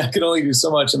limiting. I could only do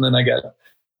so much. And then I got,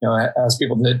 I asked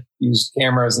people to use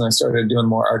cameras, and I started doing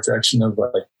more art direction of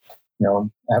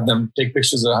have them take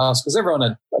pictures of the house, because everyone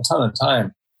had a ton of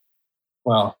time.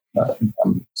 Well,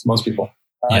 most people.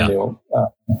 Yeah. I do.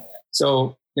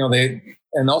 So,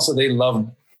 they love,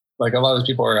 like, a lot of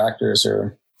people are actors,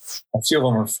 or a few of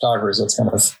them are photographers. That's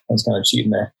kind of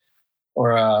cheating there.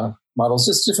 Or models,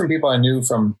 just different people I knew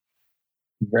from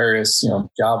various,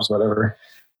 jobs, whatever.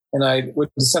 And I would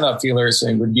send out feelers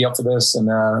saying, would be up for this. And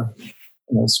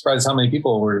surprised how many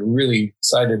people were really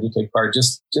excited to take part,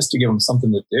 just to give them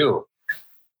something to do.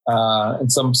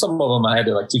 And some of them I had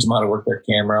to teach them how to work their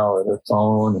camera or their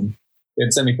phone, and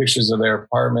they'd send me pictures of their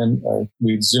apartment, or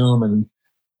we'd Zoom and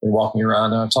they'd walk me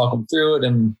around and I'd talk them through it,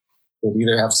 and they'd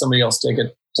either have somebody else take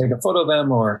a photo of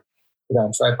them, or put it on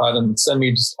a tripod and send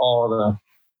me just all the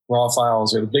raw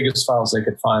files or the biggest files they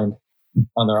could find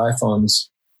on their iPhones,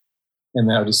 and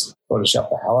then I would just Photoshop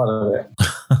the hell out of it.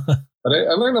 But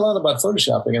I learned a lot about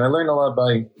Photoshopping, and I learned a lot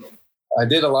I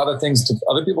did a lot of things to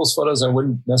other people's photos I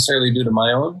wouldn't necessarily do to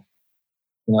my own.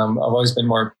 I've always been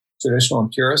more traditional and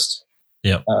purist.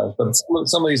 Yeah. But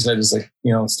some of these I just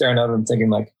staring at them thinking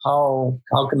how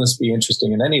can this be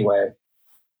interesting in any way?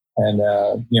 And,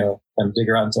 and dig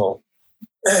around until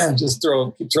just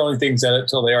keep throwing things at it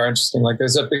till they are interesting. Like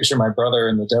there's a picture of my brother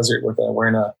in the desert with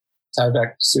wearing a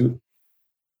tie-back suit.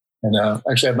 And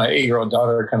actually I had my 8-year-old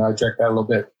daughter kind of direct that a little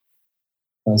bit.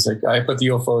 I was like, I put the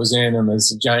UFOs in, and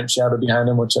there's a giant shadow behind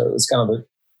him, which was kind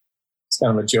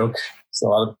of a joke. So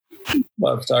a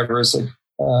lot of photographers like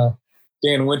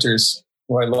Dan Winters,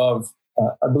 who I love,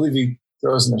 I believe he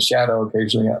throws in a shadow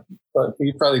occasionally, but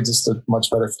he's probably just a much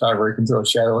better photographer. He can throw a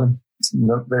shadow in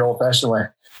the very old-fashioned way.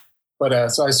 But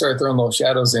so I started throwing little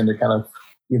shadows in to kind of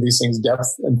give these things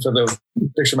depth. And for the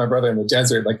picture of my brother in the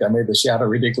desert, I made the shadow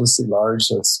ridiculously large,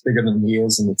 so it's bigger than he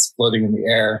is, and it's floating in the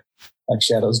air like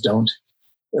shadows don't.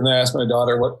 And then I asked my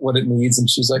daughter what it needs, and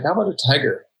she's like, "How about a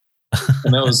tiger?"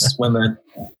 And that was when the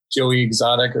Joey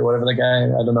Exotic or whatever the guy.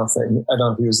 I don't know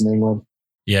if he was in England.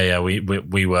 Yeah. We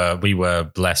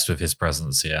were blessed with his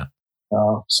presence. Yeah.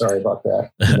 Oh, sorry about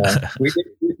that.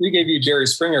 We gave you Jerry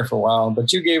Springer for a while,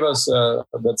 but you gave us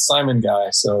that Simon guy.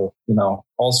 So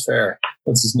all's fair.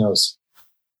 What's his nose?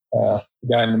 The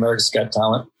guy in America's Got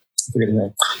Talent. I forget his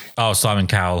name. Oh, Simon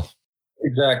Cowell.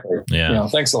 Exactly. Yeah.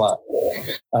 Thanks a lot.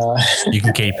 You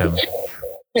can keep him.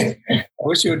 I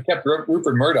wish you had kept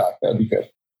Rupert Murdoch. That'd be good.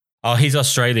 Oh, he's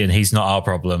Australian. He's not our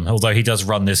problem. Although he does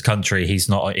run this country, he's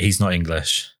not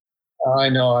English. I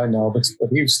know. But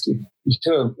he should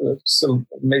have still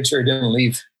made sure he didn't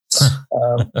leave.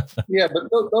 Yeah, but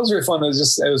those were fun. It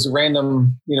was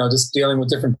random, just dealing with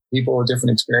different people with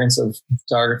different experience of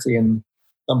photography. And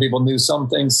some people knew some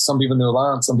things. Some people knew a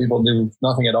lot. Some people knew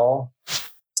nothing at all.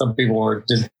 Some people were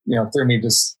just, through me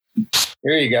just,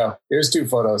 here you go. Here's 2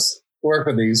 photos. Work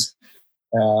with these.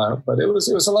 But it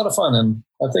was a lot of fun. And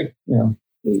I think,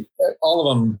 all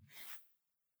of them,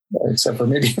 except for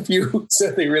maybe a few,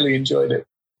 said they really enjoyed it.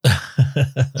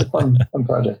 It's a fun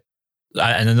project.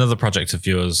 And another project of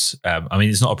yours,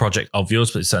 it's not a project of yours,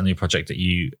 but it's certainly a project that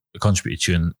you contributed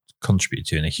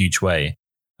to in a huge way,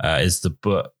 is the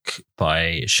book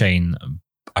by Shane, I'm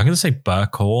going to say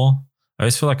Burkor. I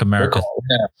always feel like America.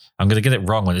 Yeah. I'm going to get it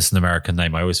wrong when it's an American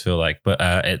name. I always feel like, but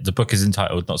the book is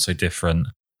entitled "Not So Different: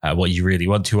 What You Really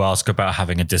Want to Ask About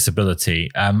Having a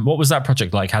Disability." What was that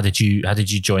project like? How did you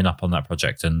join up on that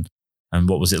project, and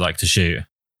what was it like to shoot?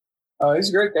 He's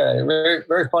a great guy. Very,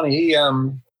 very funny. He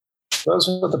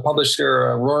was with the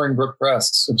publisher Roaring Brook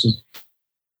Press, which is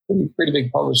a pretty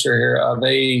big publisher here.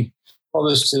 They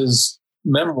published his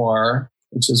memoir,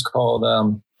 which is called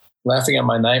 "Laughing at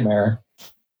My Nightmare."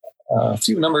 A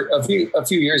few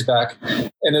years back,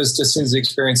 and it was just his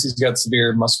experience. He's got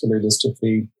severe muscular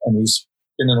dystrophy, and he's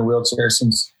been in a wheelchair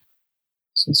since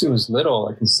he was little.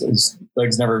 Like his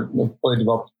legs never fully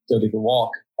developed so he could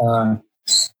walk,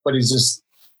 but he's just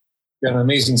got an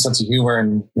amazing sense of humor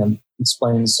and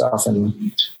explaining stuff.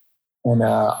 And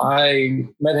I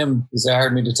met him because they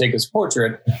hired me to take his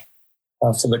portrait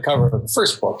for the cover of the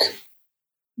first book,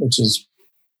 which is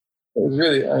it was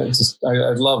really, I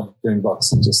love doing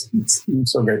books, and it's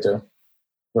so great to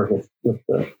work with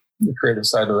the creative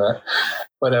side of that.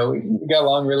 But we got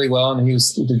along really well, and he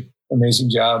did an amazing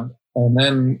job. And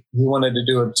then he wanted to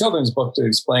do a children's book to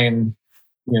explain,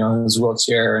 his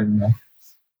wheelchair and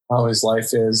how his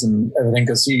life is and everything,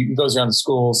 because he goes around to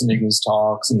schools and he gives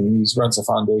talks and he runs a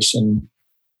foundation.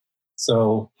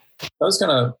 So that was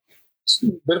kind of a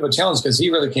bit of a challenge, because he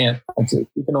really can't.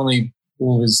 He can only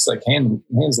move his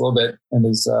hands a little bit, and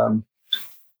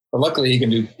but luckily he can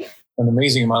do an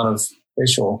amazing amount of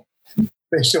facial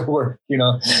work,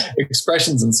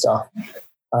 expressions and stuff.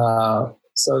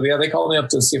 So yeah, they called me up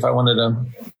to see if I wanted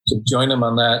to join them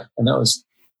on that, and it was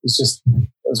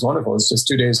wonderful. It's just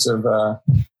 2 days of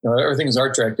everything was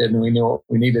art directed, and we knew what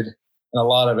we needed, and a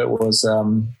lot of it was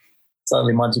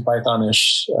slightly Monty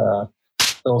Python-ish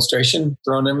illustration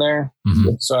thrown in there.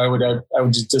 Mm-hmm. So I would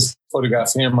just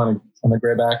photograph him on a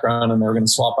gray background, and they were going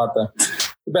to swap out the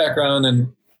background.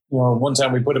 And one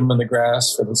time we put him in the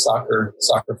grass for the soccer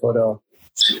photo,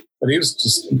 but he was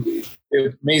just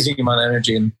amazing amount of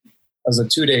energy, and it was a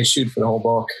 2-day shoot for the whole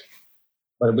book.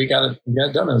 But we got it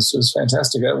done. It was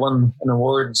fantastic. I won an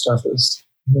award and stuff. It was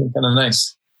really kind of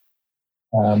nice.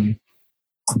 I'm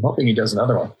hoping he does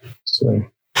another one. So,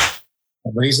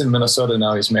 but he's in Minnesota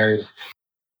now. He's married.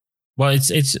 Well, it's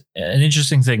an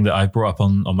interesting thing that I brought up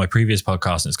on my previous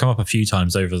podcast, and it's come up a few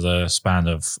times over the span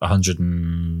of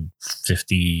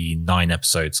 159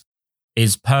 episodes,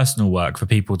 is personal work for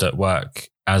people that work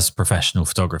as professional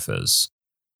photographers.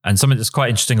 And something that's quite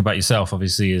interesting about yourself,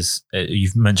 obviously, is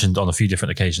you've mentioned on a few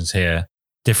different occasions here,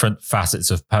 different facets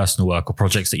of personal work or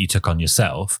projects that you took on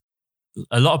yourself.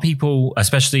 A lot of people,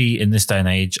 especially in this day and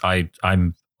age,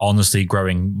 I'm honestly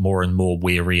growing more and more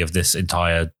weary of this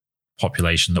entire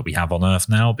population that we have on Earth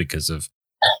now, because of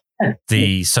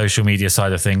the social media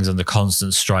side of things and the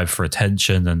constant strive for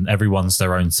attention, and everyone's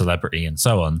their own celebrity and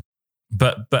so on.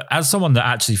 But as someone that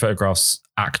actually photographs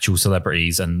actual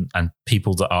celebrities and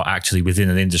people that are actually within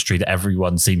an industry that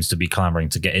everyone seems to be clamoring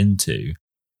to get into,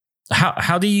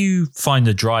 how do you find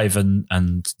the drive and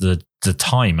the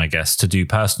time, I guess, to do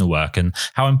personal work? And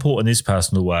how important is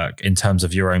personal work in terms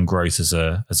of your own growth as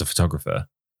a photographer?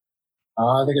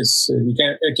 I think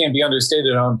it can't be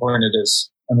understated how important it is.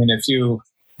 I mean, I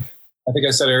think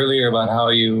I said earlier about how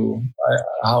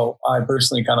I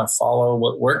personally kind of follow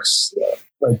what works.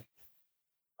 Like,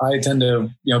 I tend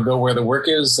to, go where the work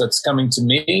is that's coming to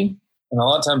me. And a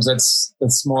lot of times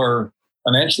that's more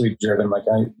financially driven. Like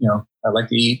I like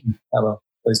to eat and have a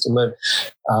place to live.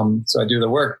 So I do the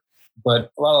work,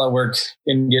 but a lot of that work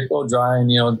can get a little dry.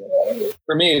 And,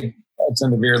 for me, I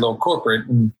tend to veer a little corporate,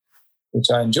 and which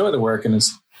I enjoy the work and it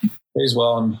pays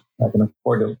well and I can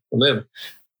afford to live,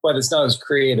 but it's not as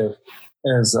creative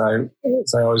as I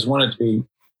always want it to be.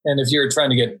 And if you're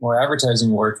trying to get more advertising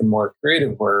work and more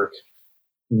creative work,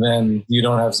 then you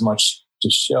don't have as much to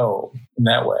show in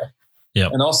that way. Yeah.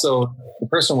 And also the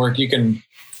personal work, you can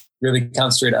really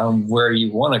concentrate on where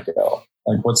you want to go.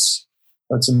 Like what's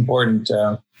important,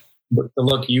 the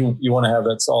look you want to have,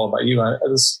 that's all about you.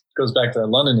 This goes back to that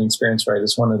London experience where I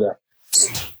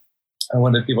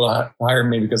wanted people to hire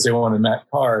me because they wanted Matt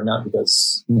Carr, not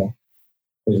because, they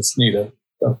just need a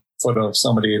photo of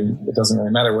somebody and it doesn't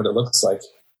really matter what it looks like.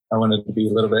 I wanted to be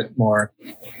a little bit more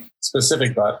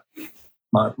specific about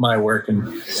my work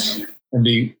and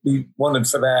be wanted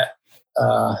for that.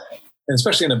 And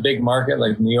especially in a big market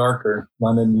like New York or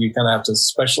London, you kind of have to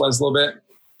specialize a little bit.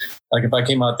 Like if I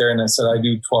came out there and I said, I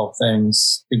do 12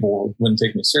 things, people wouldn't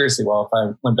take me seriously. Well, if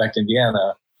I went back to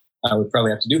Indiana, I would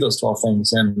probably have to do those 12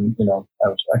 things. And,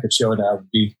 I could show it and I would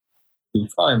be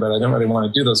fine, but I don't really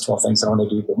want to do those 12 things. I want to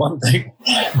do the one thing.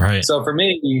 Right. So for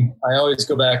me, I always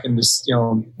go back and just, it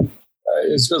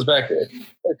goes back kind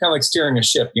of like steering a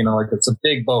ship, like it's a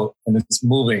big boat and it's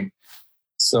moving.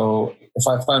 So if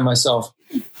I find myself,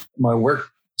 my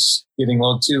work getting a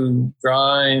little too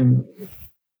dry and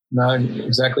not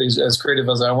exactly as creative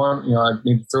as I want, I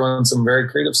need to throw in some very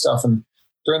creative stuff and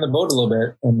throw in the boat a little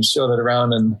bit and show that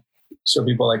around and show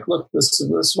people like, look, this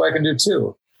is what I can do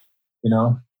too.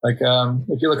 Like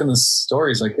if you look in the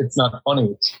stories, like it's not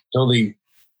funny. It's totally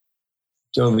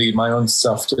my own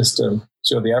stuff just to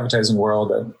show the advertising world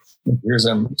that here's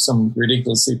some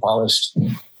ridiculously polished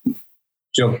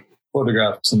joke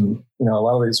photographs and a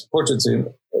lot of these portraits. If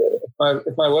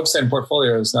my website and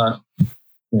portfolio is not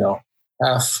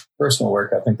half personal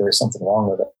work, I think there's something wrong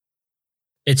with it.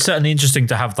 It's certainly interesting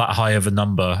to have that high of a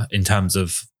number in terms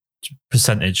of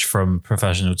percentage from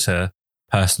professional to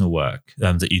personal work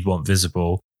that you'd want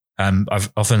visible.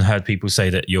 I've often heard people say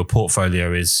that your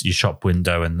portfolio is your shop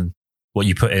window and what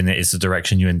you put in it is the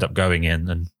direction you end up going in.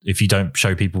 And if you don't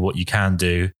show people what you can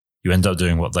do, you end up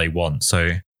doing what they want.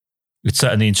 So it's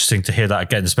certainly interesting to hear that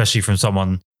again, especially from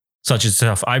someone such as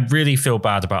yourself. I really feel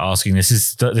bad about asking. This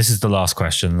is the last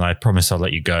question, and I promise I'll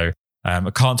let you go.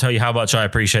 I can't tell you how much I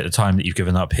appreciate the time that you've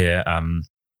given up here.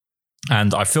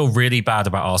 And I feel really bad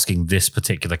about asking this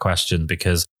particular question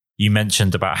because you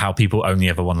mentioned about how people only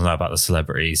ever want to know about the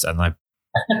celebrities. And I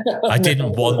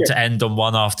didn't want to end on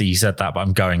one after you said that, but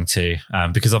I'm going to,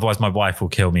 because otherwise my wife will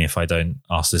kill me if I don't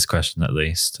ask this question at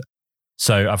least.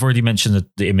 So I've already mentioned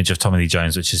the image of Tommy Lee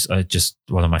Jones, which is just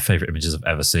one of my favorite images I've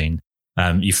ever seen.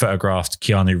 You photographed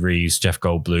Keanu Reeves, Jeff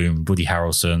Goldblum, Woody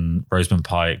Harrelson, Rosamund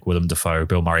Pike, Willem Dafoe,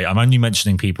 Bill Murray. I'm only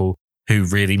mentioning people who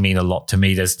really mean a lot to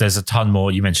me. There's a ton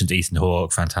more. You mentioned Ethan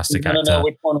Hawke, fantastic actor. Know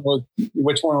which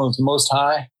one was most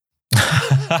high?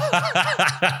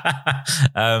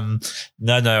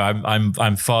 No,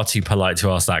 I'm far too polite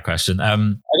to ask that question. I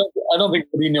don't think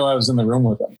he knew I was in the room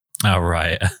with him. Oh,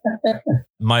 right.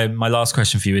 My last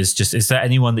question for you is there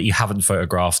anyone that you haven't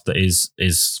photographed that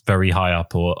is very high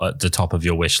up or at the top of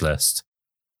your wish list?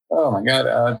 Oh my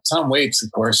God, Tom Waits,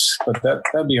 of course, but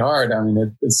that'd be hard. I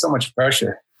mean, it's so much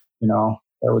pressure.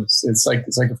 It's like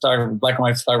a photographer, black and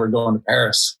white photographer going to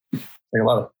Paris. Like a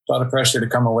lot of pressure to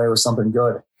come away with something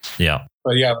good. Yeah.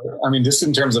 But yeah, I mean, just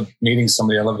in terms of meeting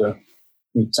somebody, I love to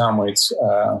meet Tom Waits.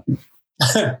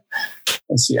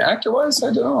 Let's see, actor-wise, I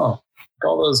don't know.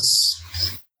 All those,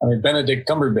 Benedict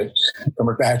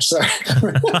Cumberbatch, sorry.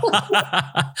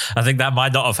 I think that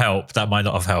might not have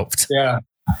helped. Yeah.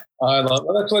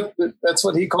 That's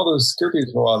what he called those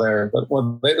groupies for a while there. But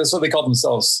that's what they called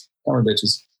themselves,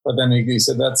 Cumberbitches. But then he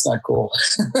said, that's not cool.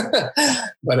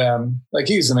 But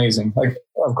he's amazing. Like,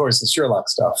 of course, the Sherlock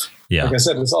stuff. Yeah. Like I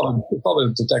said, it's all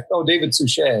the detective. Oh, David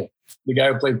Suchet, the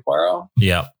guy who played Poirot.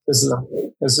 Yeah. This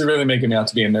is really making me out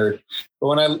to be a nerd. But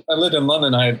when I lived in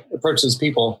London, I approached those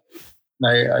people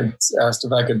and I asked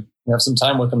if I could have some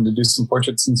time with them to do some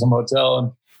portraits in some hotel.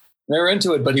 And they were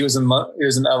into it, but he was in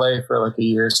LA for like a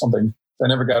year or something. So I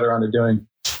never got around to doing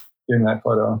that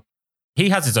photo. He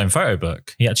has his own photo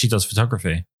book. He actually does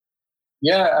photography.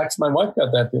 Yeah, actually, my wife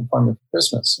got that for me for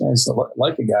Christmas. He's a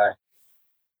Leica guy.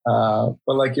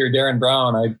 But like your Darren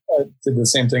Brown, I did the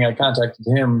same thing. I contacted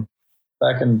him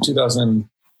back in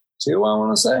 2002, I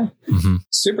want to say. Mm-hmm.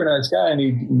 Super nice guy. And he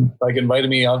invited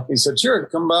me out. He said, sure,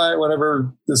 come by,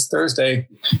 whatever, this Thursday.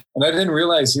 And I didn't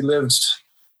realize he lived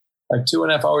like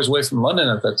 2.5 hours away from London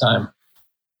at that time.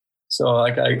 So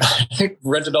I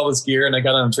rented all this gear and I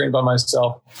got on a train by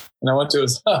myself and I went to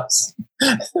his house.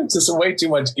 Just way too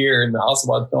much gear and the house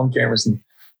about film cameras. And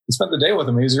I spent the day with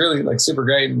him. He was really super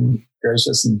great and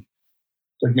gracious and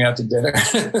took me out to dinner.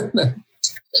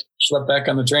 Slept back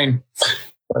on the train.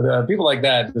 But people like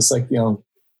that, just I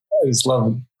just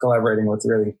love collaborating with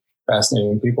really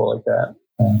fascinating people like that.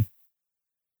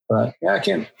 But yeah, I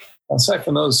can't, aside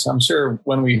from those, I'm sure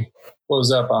when we close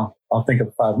up, I'll think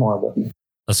of 5 more. But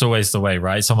that's always the way,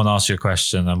 right? Someone asks you a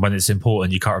question and when it's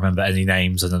important, you can't remember any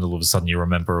names and then all of a sudden you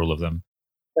remember all of them.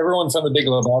 Everyone from The Big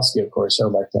Lebowski, of course.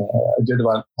 So I did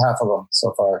about half of them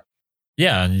so far.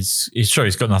 Yeah, and he's sure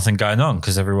he's got nothing going on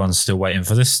because everyone's still waiting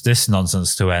for this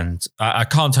nonsense to end. I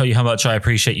can't tell you how much I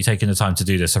appreciate you taking the time to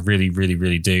do this. I really, really,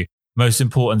 really do. Most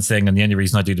important thing, and the only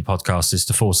reason I do the podcast is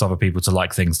to force other people to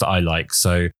like things that I like.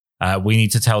 So we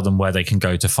need to tell them where they can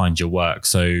go to find your work.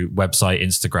 So website,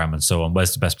 Instagram, and so on.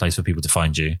 Where's the best place for people to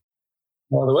find you?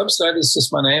 Well, the website is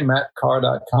just my name,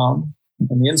 mattcarr.com.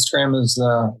 And the Instagram is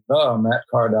the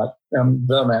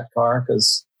Matt Carr,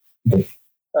 because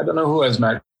I don't know who has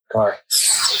Matt Carr.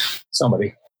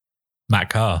 Somebody. Matt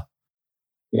Carr.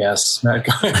 Yes, Matt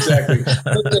Carr, exactly.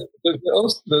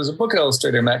 There's a book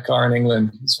illustrator, Matt Carr, in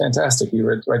England. He's fantastic. He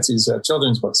writes these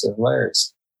children's books. They're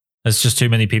hilarious. There's just too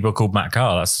many people called Matt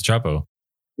Carr. That's the trouble.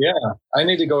 Yeah, I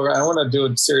need to go around. I want to do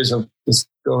a series of just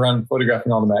go around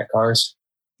photographing all the Matt Carrs.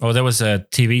 Well, there was a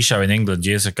TV show in England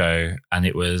years ago, and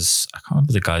it was, I can't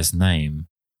remember the guy's name. I'm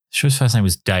sure his first name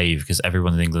was Dave, because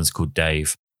everyone in England's called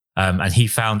Dave. And he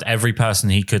found every person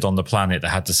he could on the planet that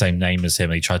had the same name as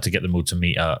him. And he tried to get them all to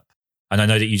meet up. And I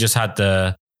know that you just had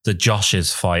the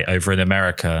Joshes fight over in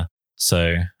America.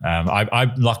 So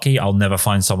I'm lucky. I'll never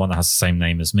find someone that has the same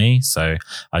name as me. So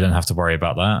I don't have to worry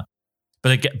about that.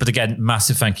 But again,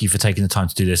 massive thank you for taking the time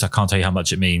to do this. I can't tell you how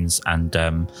much it means. And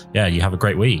you have a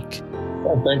great week.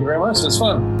 Well, thank you very much. It was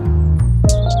fun.